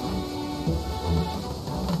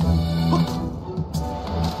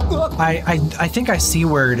 I think I see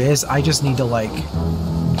where it is. I just need to, like,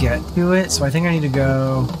 get to it. So I think I need to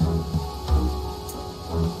go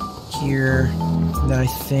here. And then I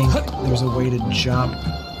think there's a way to jump.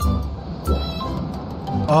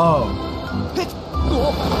 Oh.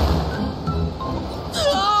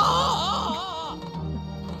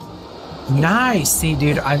 Nice! See,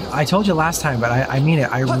 dude, I told you last time, but I mean it.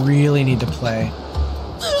 I really need to play.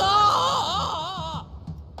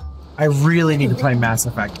 I really need to play Mass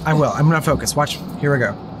Effect. I will. I'm gonna focus. Watch. Here we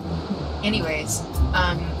go. Anyways,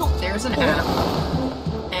 there's an app,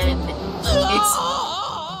 and it's...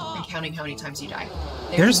 I'm counting how many times you die.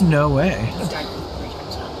 There's no way. You died 3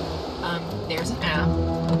 times now. There's an app,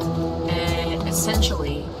 and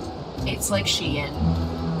essentially, it's like Shein.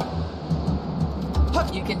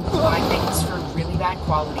 You can buy things for really bad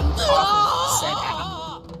quality off of said app.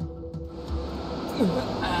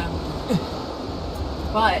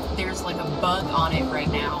 But there's like a bug on it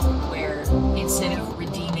right now where instead of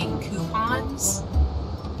redeeming coupons,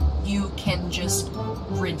 you can just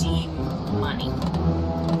redeem money.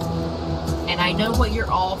 And I know what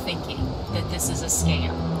you're all thinking, that this is a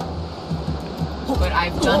scam. But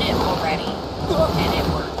I've done it already, and it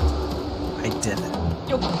worked. I did it.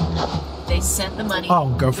 They sent the money. Oh,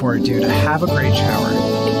 go for it, dude. Have a great shower.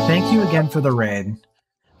 Thank you again for the raid.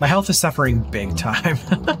 My health is suffering big time.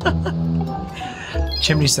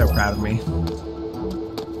 Chimney's so proud of me.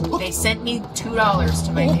 They sent me $2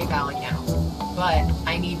 to my PayPal account, but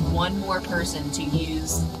I need one more person to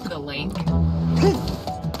use the link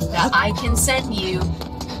that I can send you,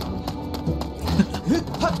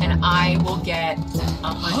 and I will get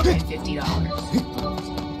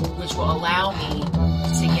 $150, which will allow me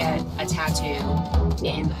to get a tattoo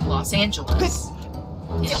in Los Angeles.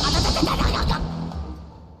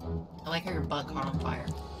 I like how your butt caught on fire.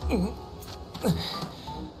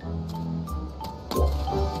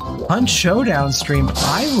 On Showdown stream,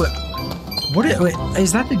 I would... Wait,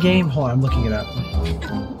 is that the game? Hold on, I'm looking it up.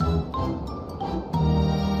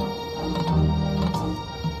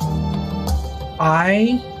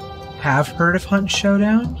 I have heard of Hunt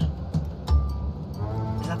Showdown.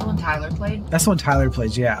 Is that the one Tyler played? That's the one Tyler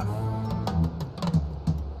plays, yeah.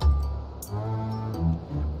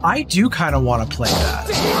 I do kind of want to play that.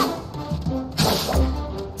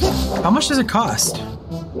 How much does it cost?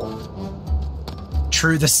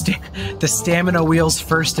 True, the Stamina Wheel's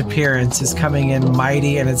first appearance is coming in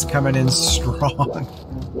mighty and it's coming in strong.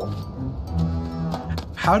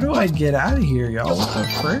 How do I get out of here, y'all? What the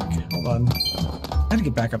frick? Hold on. I had to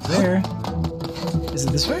get back up there. Is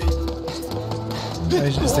it this way?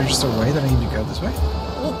 Is there just a way that I need to go this way?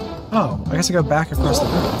 Oh, I guess I go back across the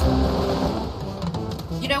room.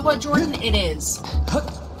 You know what, Jordan? It is.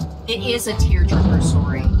 It is a tearjerker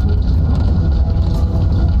story.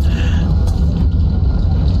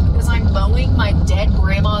 Because I'm mowing my dead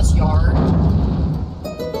grandma's yard,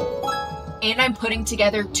 and I'm putting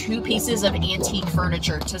together 2 pieces of antique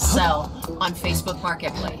furniture to sell on Facebook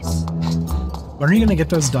Marketplace. When are you going to get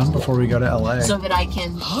those done before we go to LA? So that I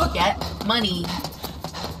can get money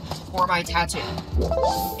for my tattoo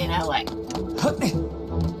in LA.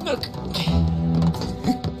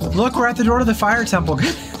 Look, we're at the door to the fire temple.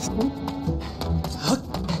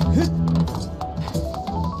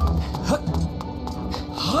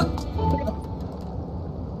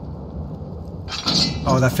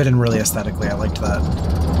 Oh, that fit in really aesthetically. I liked that.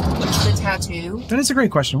 What's the tattoo? That is a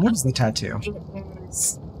great question. What is the tattoo? It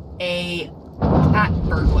is a cat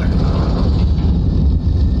burglar.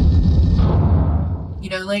 You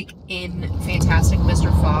know, like in Fantastic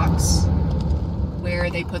Mr. Fox, where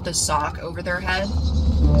they put the sock over their head?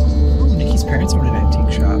 Nikki's parents own an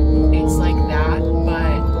antique shop. It's like that,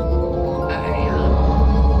 but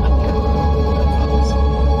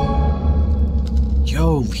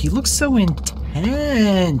Yo, he looks so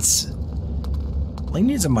intense. Lane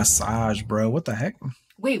needs a massage, bro. What the heck?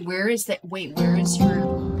 Wait, where is your parents'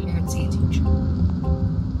 antique shop?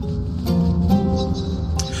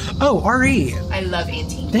 Oh, RE. I love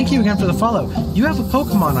antique. Thank you again for the follow. You have a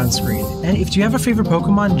Pokemon on screen, and if you have a favorite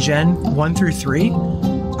Pokemon Gen 1 through 3,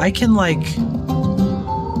 I can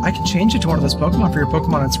change it to one of those Pokemon for your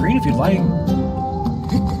Pokemon on screen if you'd like.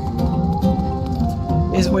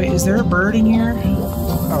 Is there a bird in here?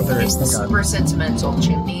 Oh, there is. It's the super sentimental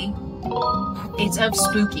chimney. It's of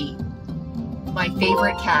Spooky, my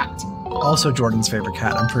favorite cat. Also Jordan's favorite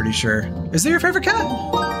cat, I'm pretty sure. Is that your favorite cat?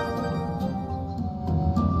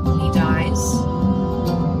 He dies.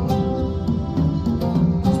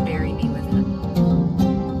 Just bury me with him.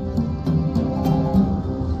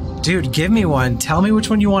 Dude, give me one. Tell me which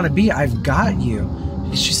one you want to be. I've got you.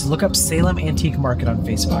 Just look up Salem Antique Market on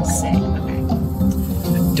Facebook. Sick. Okay.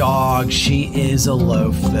 Dog, she is a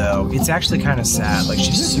loaf, though. It's actually kind of sad. Like,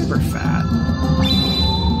 she's super fat.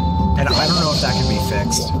 And I don't know if that can be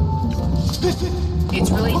fixed. It's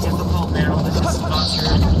really difficult now because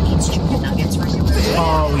Foster eats chicken nuggets regularly.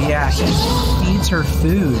 Oh, yeah, he feeds her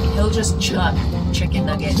food. He'll just chuck chicken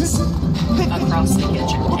nuggets across the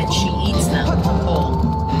kitchen, and she eats them whole.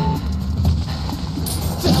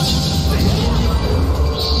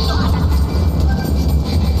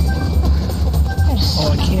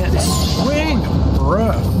 Oh, I can't swing,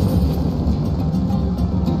 bruh.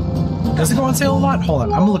 Does it go on sale a lot? Hold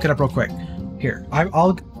on, I'm gonna look it up real quick. Here,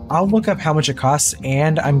 I'll look up how much it costs,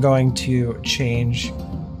 and I'm going to change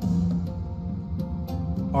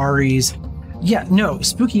Ari's. Yeah, no,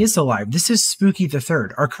 Spooky is still alive. This is Spooky the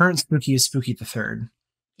Third. Our current Spooky is Spooky the Third.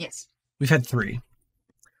 Yes. We've had 3.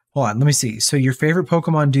 Hold on, let me see. So your favorite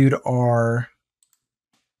Pokemon dude are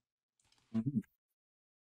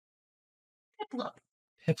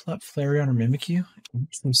Piplup, Flareon, or Mimikyu?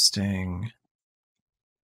 Interesting.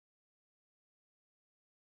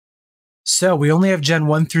 So we only have Gen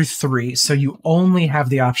 1 through 3, so you only have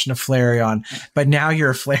the option of Flareon, but now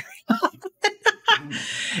you're a Flareon.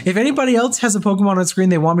 If anybody else has a Pokemon on screen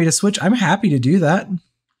they want me to switch, I'm happy to do that.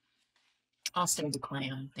 I'll stay with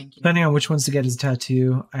Clam, thank you. Depending on which ones to get as a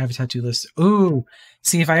tattoo, I have a tattoo list. Ooh,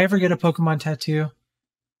 see, if I ever get a Pokemon tattoo,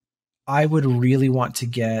 I would really want to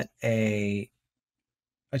get a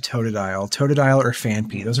Totodile or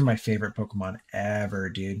Phanpy. Those are my favorite Pokemon ever,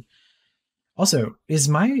 dude. Also, is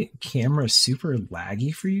my camera super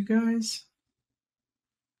laggy for you guys?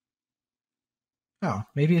 Oh,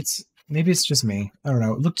 maybe it's just me. I don't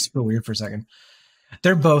know. It looked super weird for a second.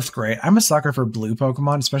 They're both great. I'm a sucker for blue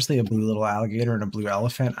Pokemon, especially a blue little alligator and a blue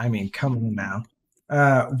elephant. I mean, come on now.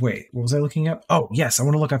 Wait, what was I looking up? Oh, yes, I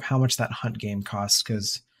want to look up how much that hunt game costs,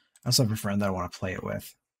 because I also have a friend that I want to play it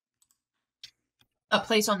with. A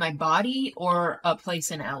place on my body or a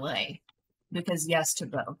place in LA? Because yes to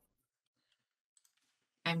both.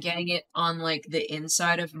 I'm getting it on like the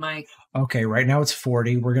inside of my... Okay, right now it's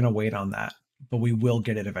 40. We're going to wait on that, but we will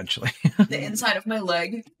get it eventually. The inside of my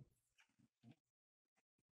leg.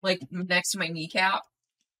 Like next to my kneecap.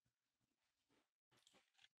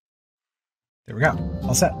 There we go.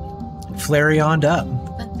 All set. Flareon'd up.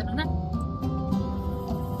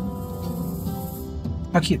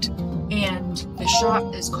 How cute. And the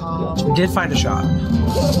shop is called... We did find a shop.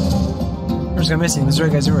 Where's gone missing? This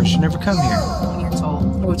right, guys. Should never come here.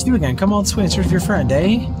 Oh, it's you again. Come all this way in search of your friend,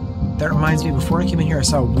 eh? That reminds me, before I came in here, I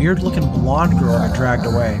saw a weird-looking blonde girl get dragged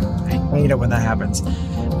away. I hate it when that happens.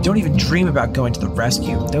 Don't even dream about going to the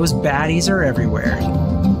rescue. Those baddies are everywhere.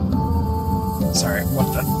 Sorry,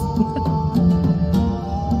 what the...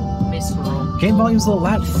 Miss Girl. Game volume's a little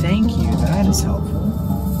loud. Thank you. That is helpful.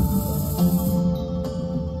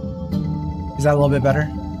 Is that a little bit better?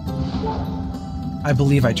 I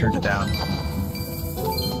believe I turned it down.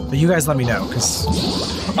 But you guys let me know, because...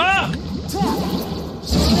 Ah!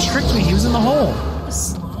 He tricked me. He was in the hole. The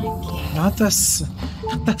Slime King. Not the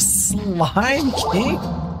Slime King?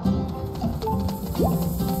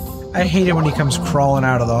 I hate it when he comes crawling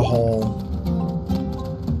out of the hole.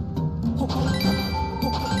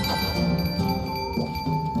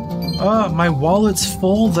 Oh, my wallet's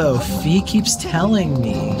full, though. Fee keeps telling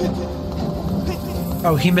me.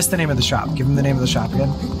 Oh, he missed the name of the shop. Give him the name of the shop again.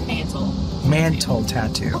 Mantle. Mantle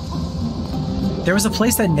tattoo. There was a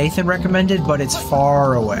place that Nathan recommended, but it's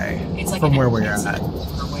far away from where we're at.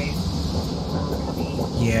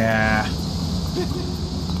 Yeah.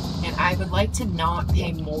 And I would like to not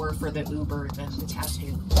pay more for the Uber than the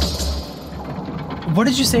tattoo. What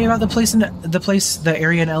did you say about the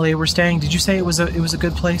area in LA we're staying? Did you say it was a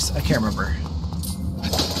good place? I can't remember.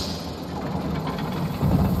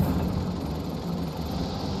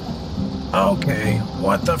 Okay,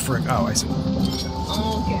 what the frick? Oh, I see.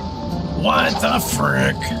 Okay. What the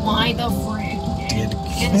frick? Why the frick? Did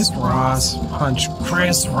Chris Ross punch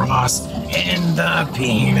Chris Ross in the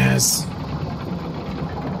penis?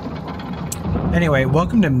 Anyway,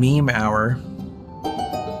 welcome to Meme Hour.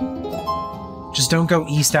 Just don't go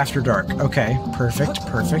east after dark. Okay, perfect.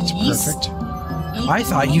 I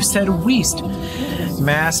thought you said west.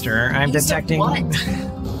 Master, I'm detecting... What?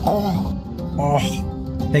 Oh,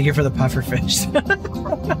 thank you for the puffer fish.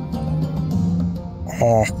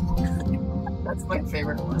 Oh. That's my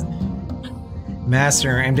favorite one.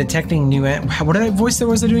 Master, I'm detecting new... What did I voice that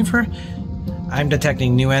was I doing for? I'm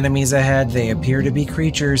detecting new enemies ahead. They appear to be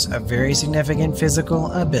creatures of very significant physical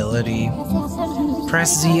ability.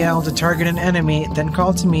 Press ZL to target an enemy, then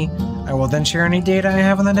call to me. I will then share any data I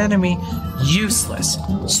have on that enemy. Useless.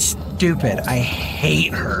 Stupid. I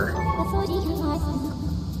hate her.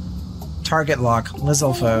 Target lock.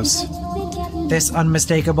 Lizalfos. This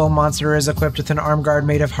unmistakable monster is equipped with an arm guard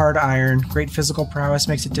made of hard iron. Great physical prowess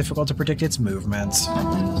makes it difficult to predict its movements.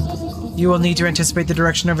 You will need to anticipate the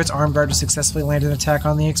direction of its arm guard to successfully land an attack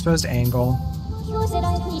on the exposed angle.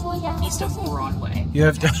 East of Broadway. You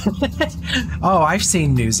have to... Oh, I've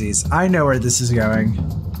seen Newsies. I know where this is going.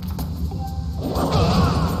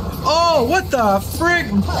 Oh, what the frick?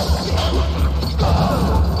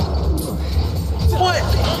 What?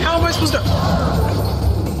 How am I supposed to...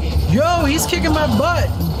 Yo, he's kicking my butt!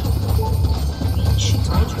 She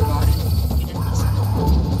told you about it. You didn't listen.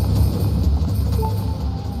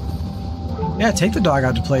 Yeah, take the dog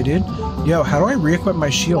out to play, dude. Yo, how do I re-equip my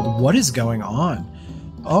shield? What is going on?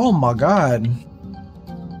 Oh my god.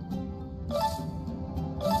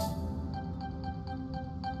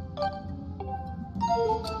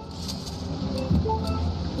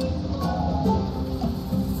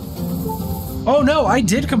 Oh no, I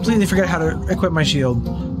did completely forget how to equip my shield.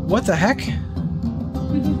 What the heck?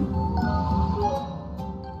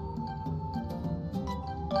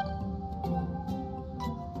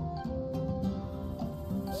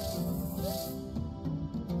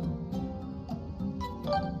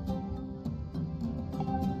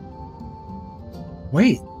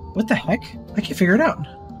 Wait, what the heck? I can't figure it out.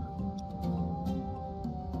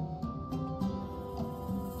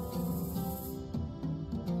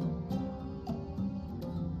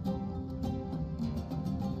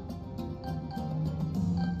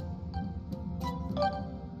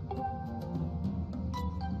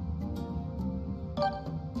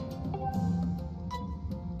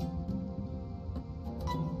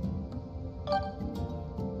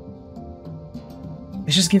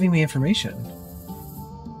 It's just giving me information.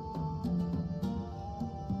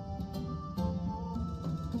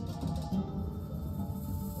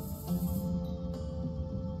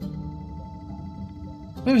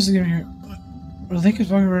 What is it giving here? Well, I think it's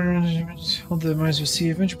walking around and hold the minds will see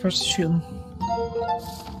adventure parts of the shield.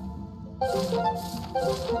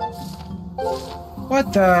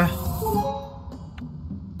 What the?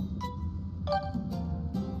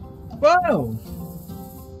 Whoa!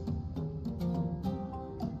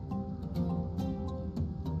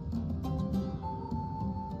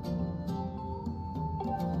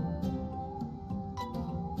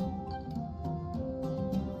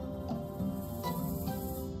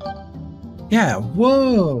 Yeah,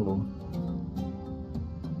 whoa!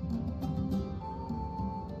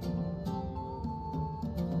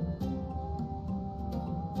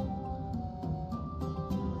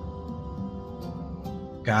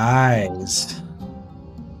 Guys.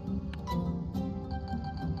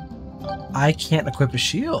 I can't equip a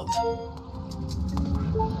shield.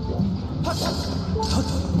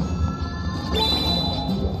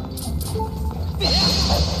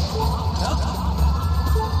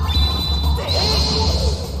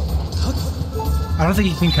 I don't think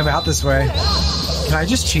he can come out this way. Can I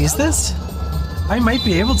just cheese this? I might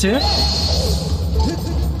be able to.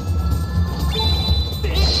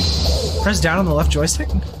 Press down on the left joystick?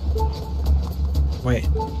 Wait.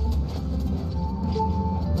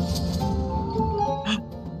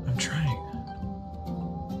 I'm trying.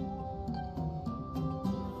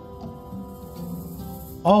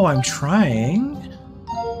 Oh, I'm trying?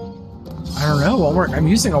 I don't know, it won't work. I'm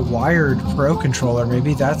using a wired Pro controller.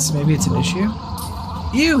 Maybe it's an issue?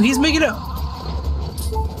 Ew, he's making it.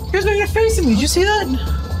 He was making a face at me. Did you see that?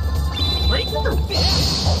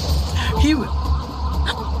 He.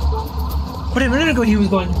 But a minute ago he was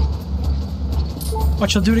going.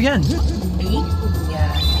 Watch, he'll do it again.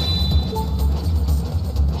 Yeah.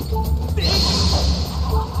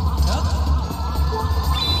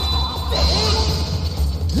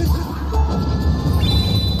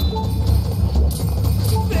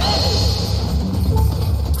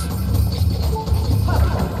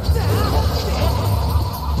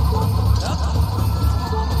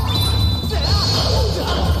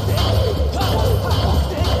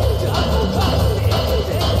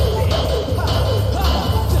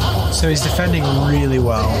 So he's defending really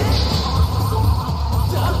well.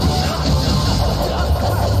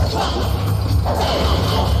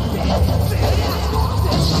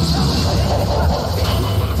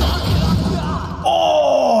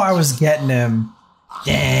 Oh, I was getting him.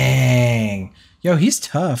 Dang. Yo, he's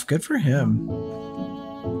tough. Good for him.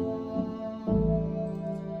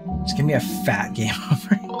 Just give me a fat game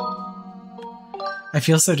over. I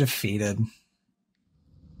feel so defeated.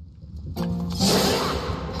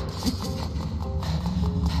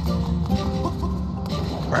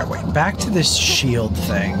 Alright, wait, back to this shield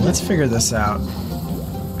thing. Let's figure this out.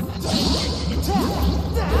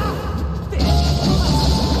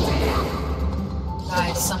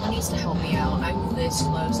 Guys, someone needs to help me out. I'm this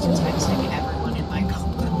close to texting everyone in my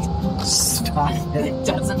company. Stop it. It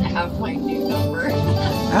doesn't have my new number.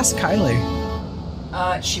 Ask Kylie.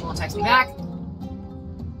 She won't text me back.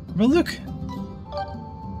 Well, look.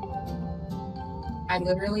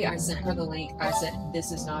 I sent her the link. I said,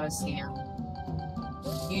 this is not a scam.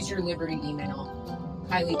 Use your Liberty email.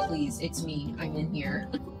 Kylie, please, it's me. I'm in here.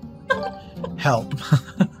 Help.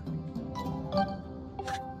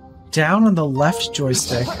 Down on the left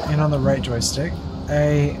joystick and on the right joystick.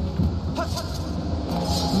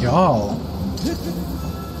 Y'all.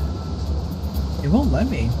 It won't let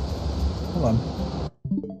me. Hold on.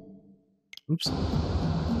 Oops.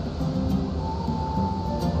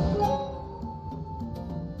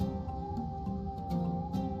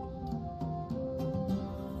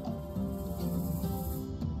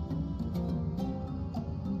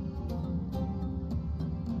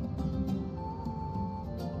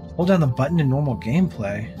 Hold down the button in normal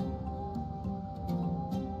gameplay.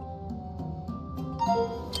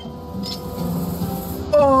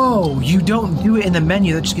 Oh, you don't do it in the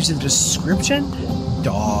menu. That just gives you the description?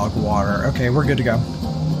 Dog water. Okay, we're good to go.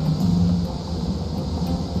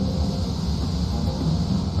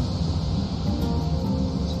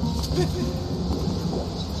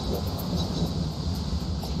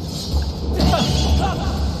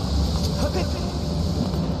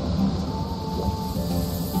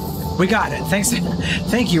 We got it. Thanks.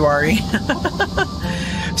 Thank you, Ari.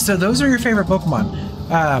 So those are your favorite Pokemon.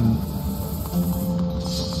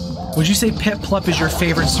 Would you say Piplup is your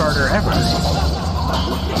favorite starter ever?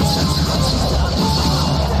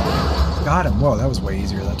 Got him. Whoa, that was way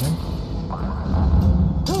easier that time.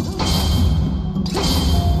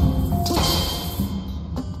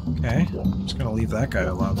 Okay. I'm just gonna leave that guy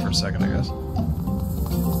alone for a second, I guess.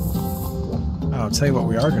 Oh, I'll tell you what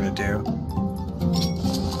we are gonna do.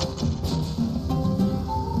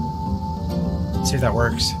 See if that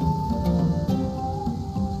works.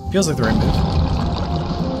 Feels like the right move.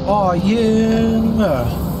 Oh yeah!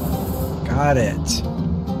 Got it.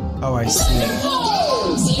 Oh, I see.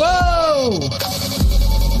 Whoa!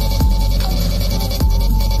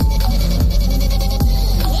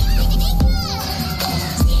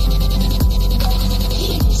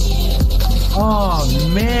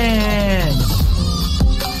 Oh man!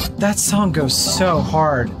 That song goes so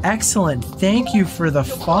hard. Excellent. Thank you for the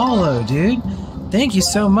follow, dude. Thank you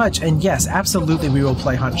so much, and yes, absolutely we will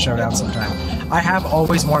play Hunt Showdown sometime. I have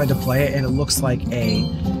always wanted to play it, and it looks like a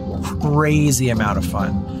crazy amount of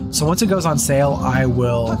fun. So once it goes on sale, I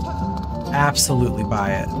will absolutely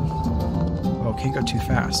buy it. Oh, can't go too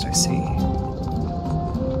fast, I see.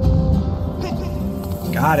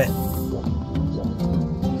 Got it.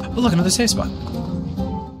 Oh, look, another save spot.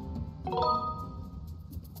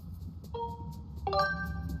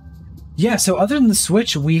 Yeah, so other than the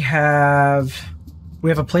Switch, we have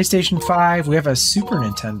a PlayStation 5, we have a Super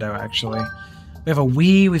Nintendo, actually. We have a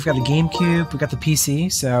Wii, we've got a GameCube, we've got the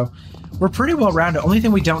PC, so we're pretty well rounded. Only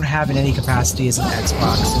thing we don't have in any capacity is an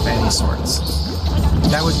Xbox of any sorts.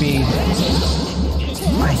 That would be,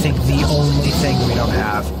 I think, the only thing we don't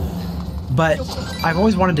have. But I've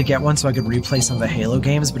always wanted to get one so I could replay some of the Halo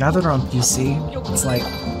games, but now that they're on PC, it's like,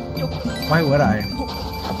 why would I?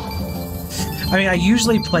 I mean, I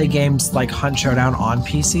usually play games like Hunt Showdown on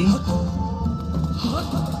PC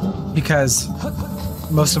because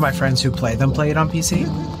most of my friends who play them play it on PC.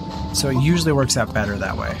 So it usually works out better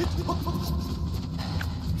that way.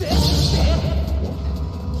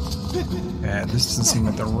 Yeah, this doesn't seem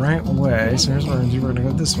like the right way, so here's what we're gonna do. We're gonna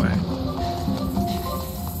go this way.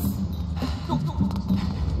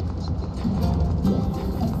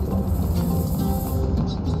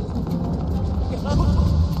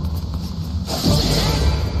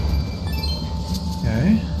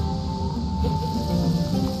 Okay.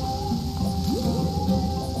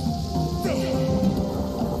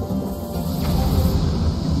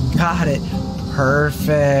 Got it.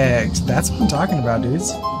 Perfect. That's what I'm talking about,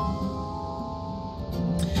 dudes.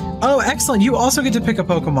 Oh, excellent. You also get to pick a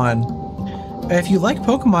Pokemon. If you like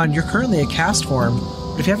Pokemon, you're currently a cast form.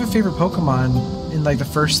 But if you have a favorite Pokemon in like the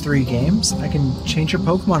first 3 games, I can change your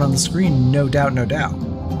Pokemon on the screen, no doubt, no doubt.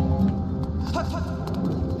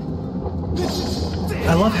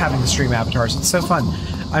 I love having the stream avatars. It's so fun.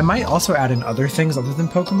 I might also add in other things other than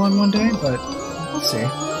Pokemon one day, but we'll see.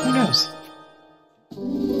 Who knows?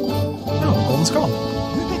 Oh, Golden Skull.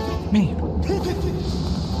 Me.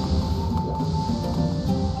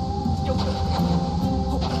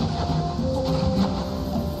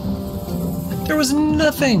 There was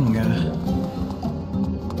nothing.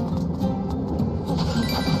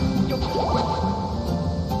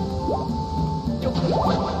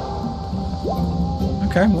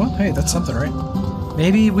 Okay, well, hey, that's something, right?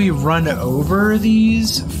 Maybe we run over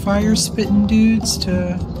these fire-spitting dudes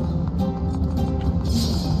to...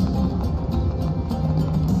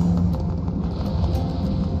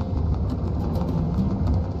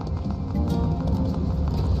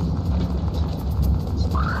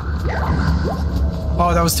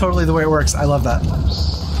 Oh, that was totally the way it works. I love that.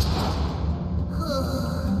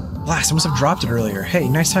 Blast, I must have dropped it earlier. Hey,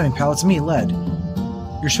 nice timing, pal. It's me, Led.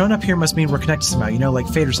 You're showing up here must mean we're connected somehow, you know, like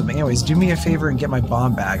fate or something. Anyways, do me a favor and get my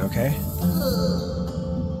bomb bag, okay?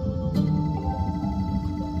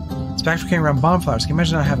 It's back for carrying around bomb flowers. Can you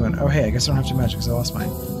imagine not having one? Oh, hey, I guess I don't have to imagine because I lost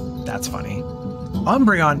mine. That's funny.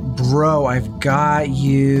 Umbreon, bro, I've got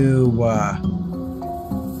you.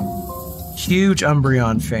 Huge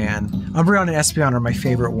Umbreon fan. Umbreon and Espeon are my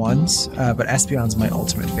favorite ones, but Espeon's my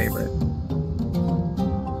ultimate favorite.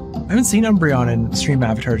 I haven't seen Umbreon in stream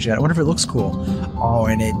avatars yet. I wonder if it looks cool. Oh,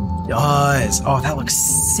 and it does. Oh, that looks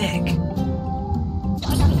sick.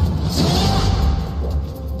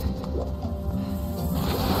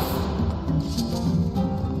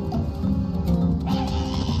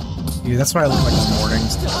 Yeah, that's what I look like in the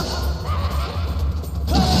mornings.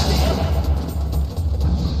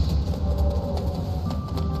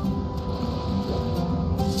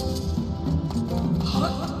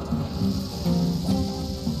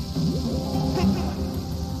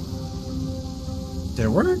 Did it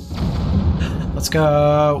work? Let's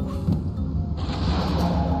go.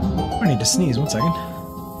 I need to sneeze. 1 second.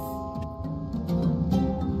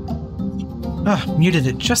 Ah, muted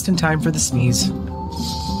it just in time for the sneeze.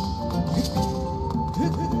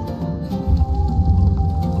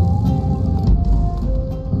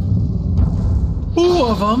 Two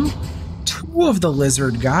of them. 2 of the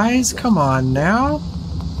lizard guys. Come on now.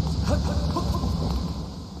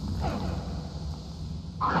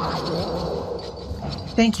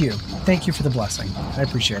 Thank you. Thank you for the blessing. I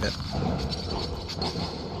appreciate it.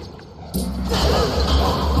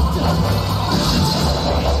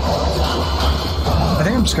 I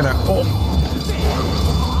think I'm just gonna... Oh.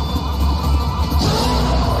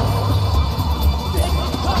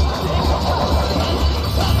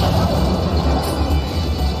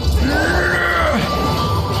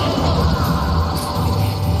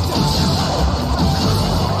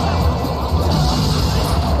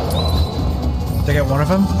 Did I get one of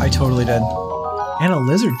them? I totally did. And a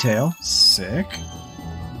lizard tail. Sick.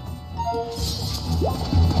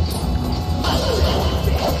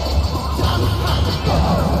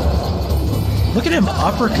 Look at him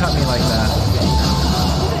uppercut me like that.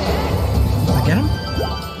 Did I get him?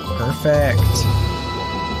 Perfect.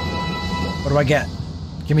 What do I get?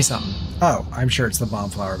 Give me something. Oh, I'm sure it's the bomb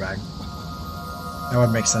flower bag. That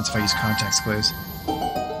would make sense if I use context clues.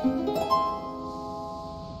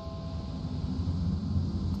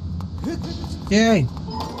 Yay!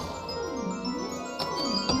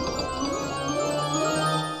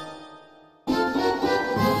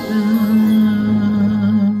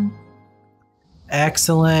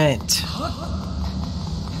 Excellent.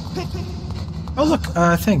 Oh look,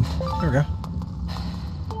 thing. There we go.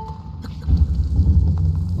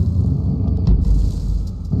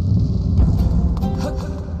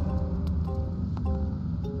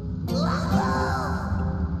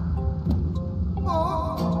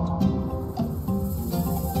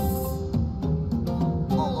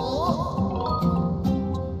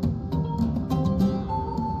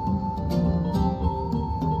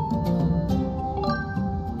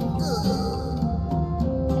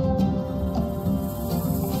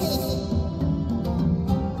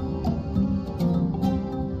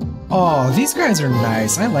 Oh, these guys are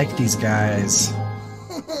nice. I like these guys.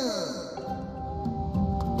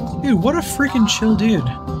 Dude, what a freaking chill dude.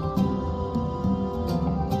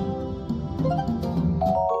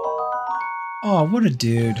 Oh, what a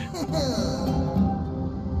dude.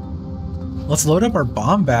 Let's load up our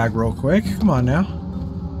bomb bag real quick. Come on now.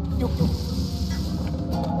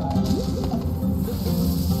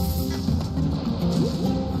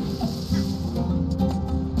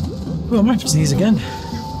 Ooh, I might have to sneeze again.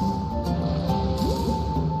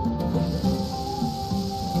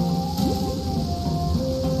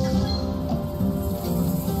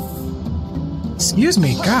 Excuse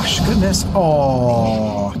me, gosh, goodness.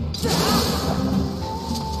 Oh.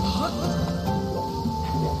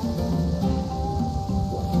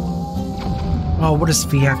 Oh, what does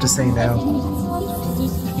Fee have to say now?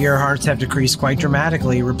 Your hearts have decreased quite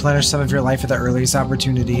dramatically. Replenish some of your life at the earliest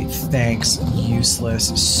opportunity. Thanks. Useless.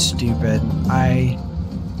 Stupid. I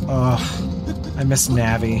miss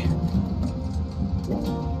Navi.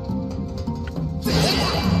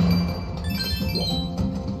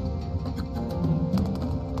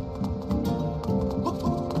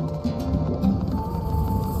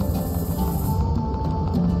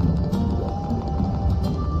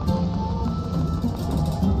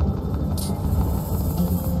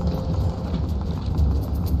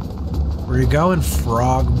 Where you going,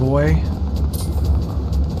 frog boy?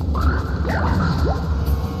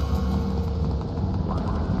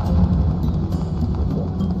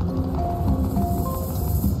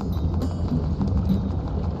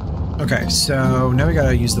 Okay, so now we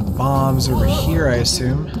gotta use the bombs over here, I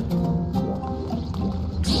assume.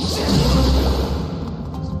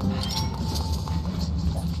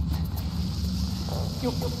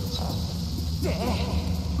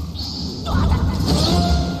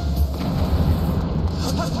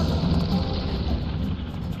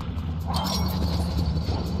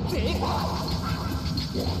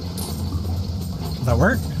 Will that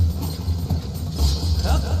work?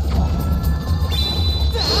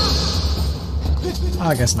 Oh,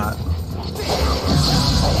 I guess not.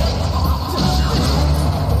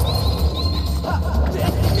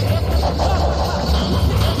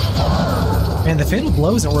 Man, the fatal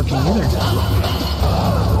blow isn't working either.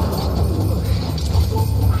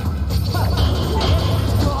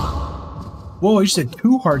 Whoa, I just did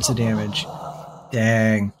 2 hearts of damage.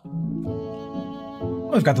 Dang.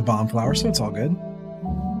 Well, I've got the bomb flower, so it's all good.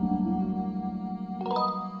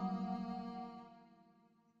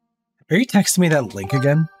 Are you texting me that link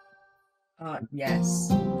again?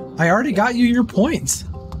 Yes. I already got you your points.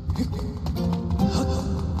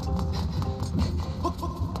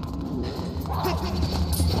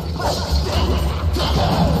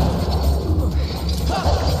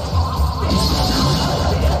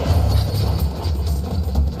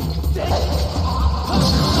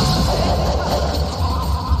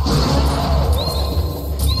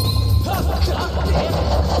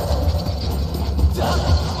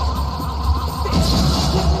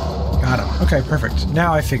 Okay, perfect.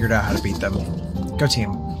 Now I figured out how to beat them. Go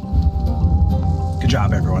team. Good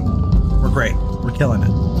job, everyone. We're great. We're killing it.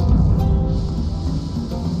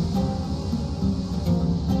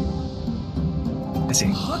 I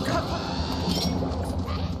see.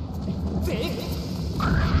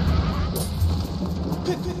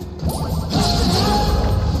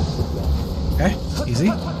 Okay,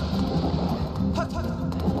 easy.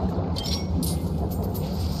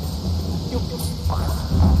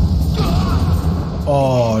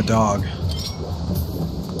 Oh, dog.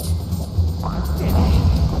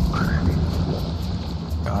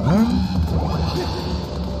 Got him.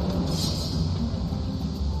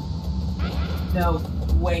 No,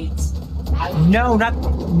 wait. No,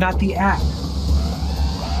 not the app.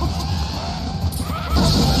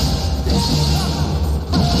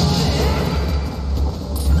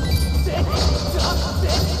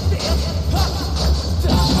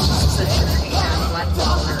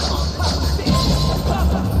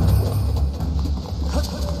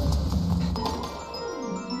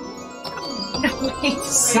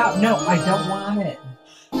 Stop! No, I don't want it.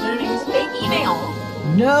 No, use a fake email.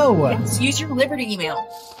 No! Yes, use your Liberty email.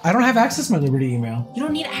 I don't have access to my Liberty email. You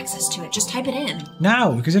don't need access to it. Just type it in.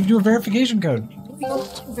 No, because you have to do a verification code. We go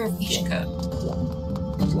to a verification code.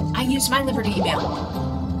 I used my Liberty email.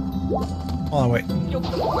 Hold on, wait.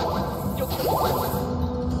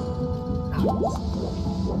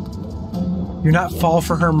 Do not fall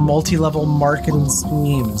for her multi-level marketing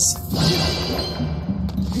schemes.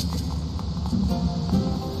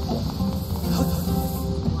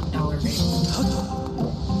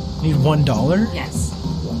 Need $1? Yes.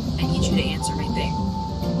 I need you to answer my thing.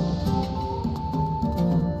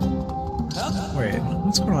 Wait,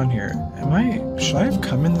 What's going on here? Should I have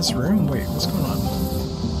come in this room? Wait, what's going on?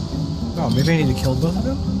 Oh, maybe I need to kill both of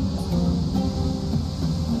them?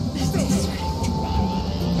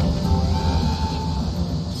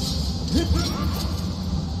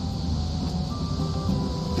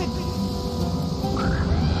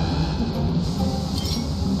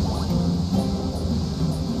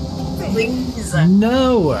 Please.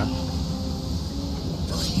 No!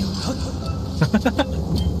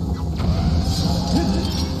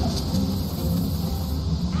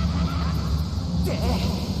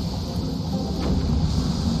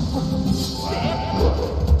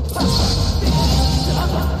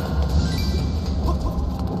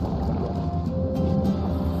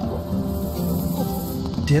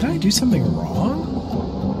 Did I do something wrong?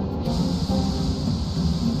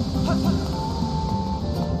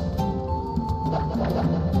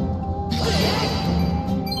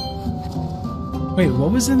 Wait,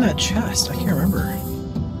 what was in that chest? I can't remember.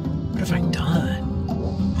 What have I done?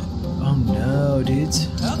 Oh no, dudes.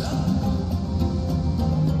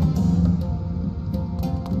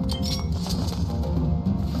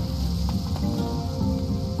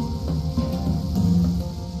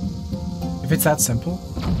 If it's that simple?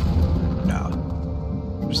 No.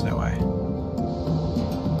 There's no way.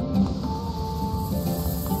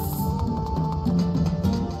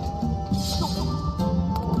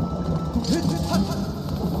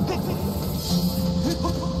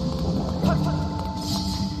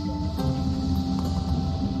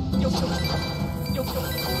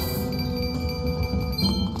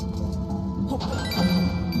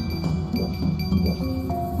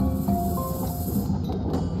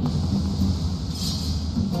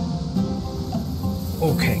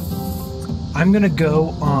 Okay, I'm gonna go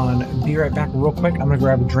on, be right back real quick. I'm gonna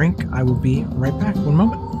grab a drink. I will be right back. One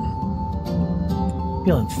moment.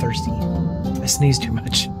 Feeling thirsty. I sneezed too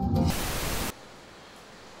much.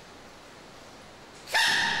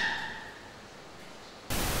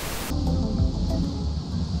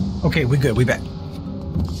 Okay, we good. We back.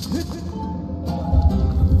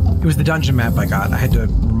 It was the dungeon map I got. I had to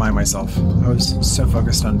remind myself. I was so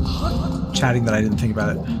focused on chatting that I didn't think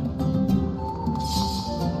about it.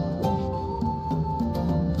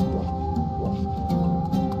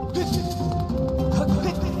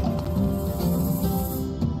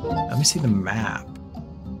 Let me see the map.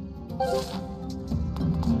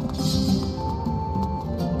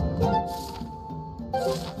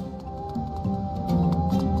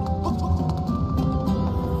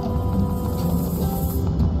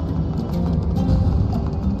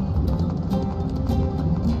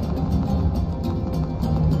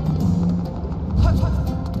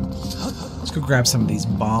 Let's go grab some of these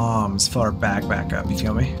bombs, fill our bag back up, you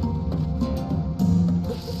feel me?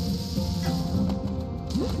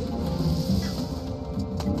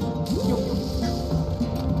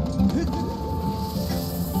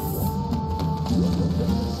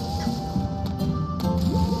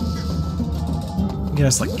 Get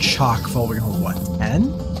us like chock full. We can hold what, 10?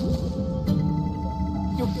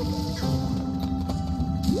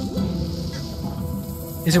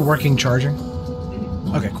 Is it working charging?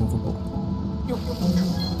 Okay, cool, cool, cool.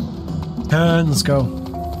 10, let's go.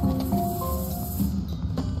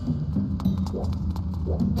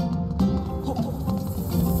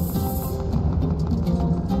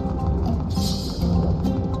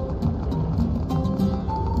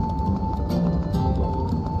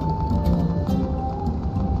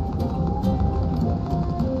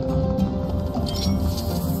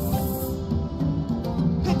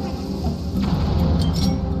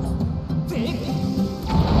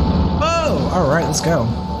 Alright, let's go.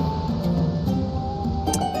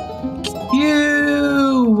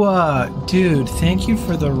 Q! Dude, thank you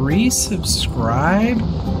for the resubscribe.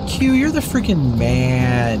 Q, you're the freaking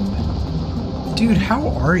man. Dude, how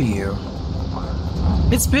are you?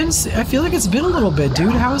 It's been, I feel like it's been a little bit,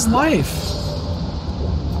 dude. How is life?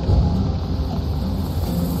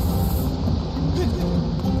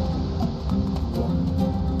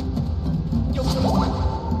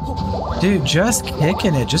 Dude, just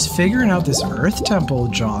kicking it. Just figuring out this Earth Temple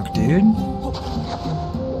junk, dude.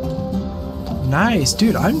 Nice.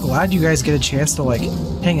 Dude, I'm glad you guys get a chance to, like,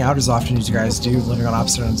 hang out as often as you guys do living on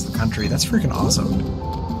opposite ends of the country. That's freaking awesome.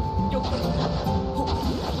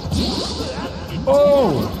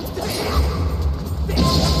 Oh!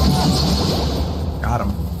 Got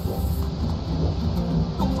him.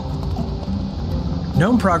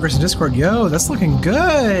 Gnome progress in Discord. Yo, that's looking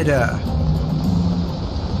good.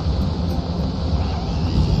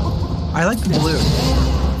 I like the blue.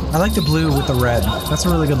 I like the blue with the red. That's a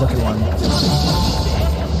really good looking one.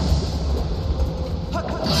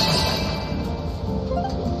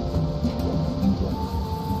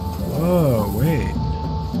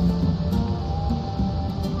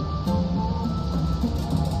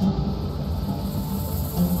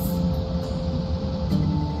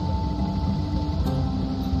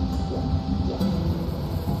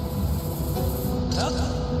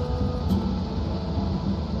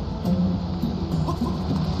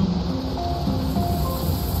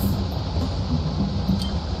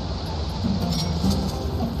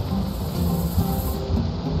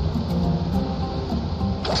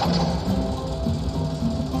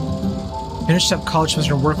 Finished up college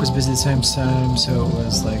semester and work was busy at the same time, so it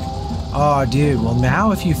was like, oh, dude, well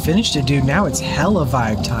now if you finished it, dude, now it's hella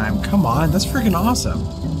vibe time. Come on, that's freaking awesome.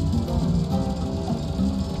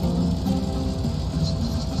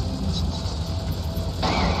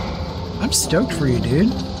 I'm stoked for you, dude.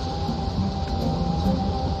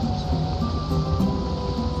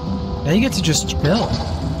 Now you get to just chill.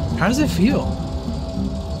 How does it feel?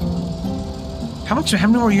 How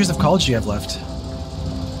many more years of college do you have left?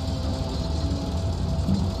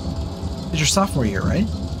 It's your sophomore year, right?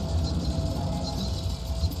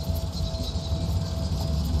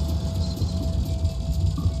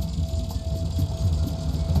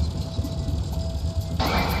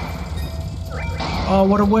 Oh,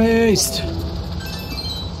 what a waste!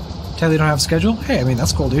 Tell you don't have a schedule? Hey, I mean,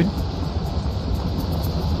 that's cool, dude.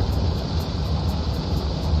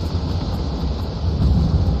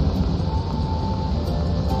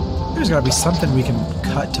 There's gotta be something we can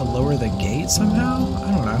cut to lower the gate somehow?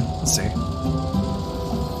 I don't know. Let's see.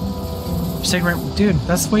 Just take right, dude,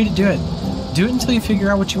 that's the way to do it. Do it until you figure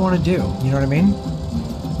out what you want to do. You know what I mean?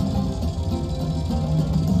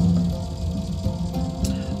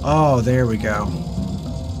 Oh, there we go.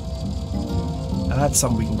 Now that's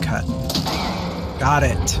something we can cut. Got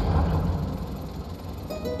it.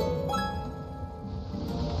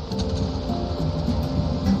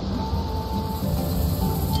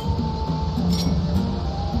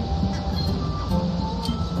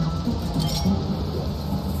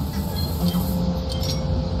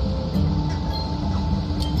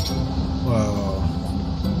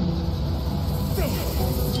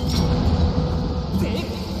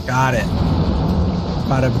 Got it.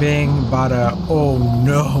 Bada bing, bada. Oh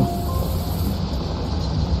no.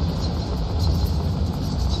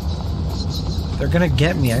 They're gonna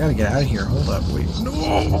get me. I gotta get out of here. Hold up. Wait. No.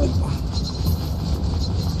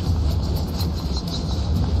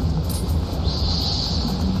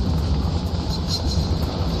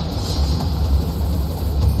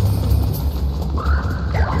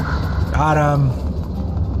 Got him.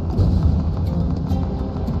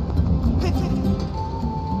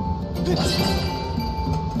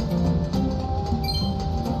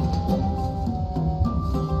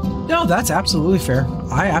 No, that's absolutely fair.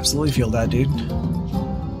 I absolutely feel that, dude.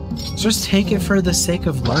 Just take it for the sake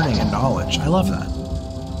of learning and knowledge. I love that.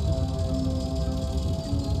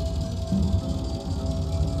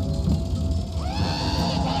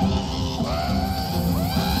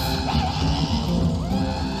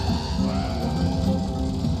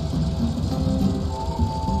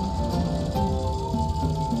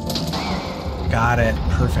 Got it.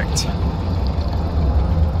 Perfect.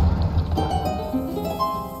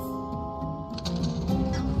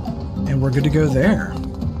 And we're good to go there.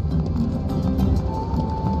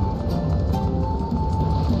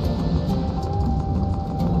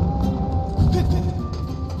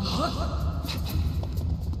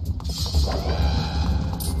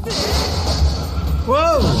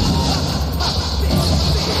 Whoa!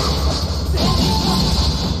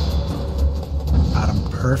 Got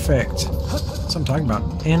him. Perfect. That's what I'm talking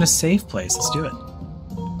about. And a safe place. Let's do it.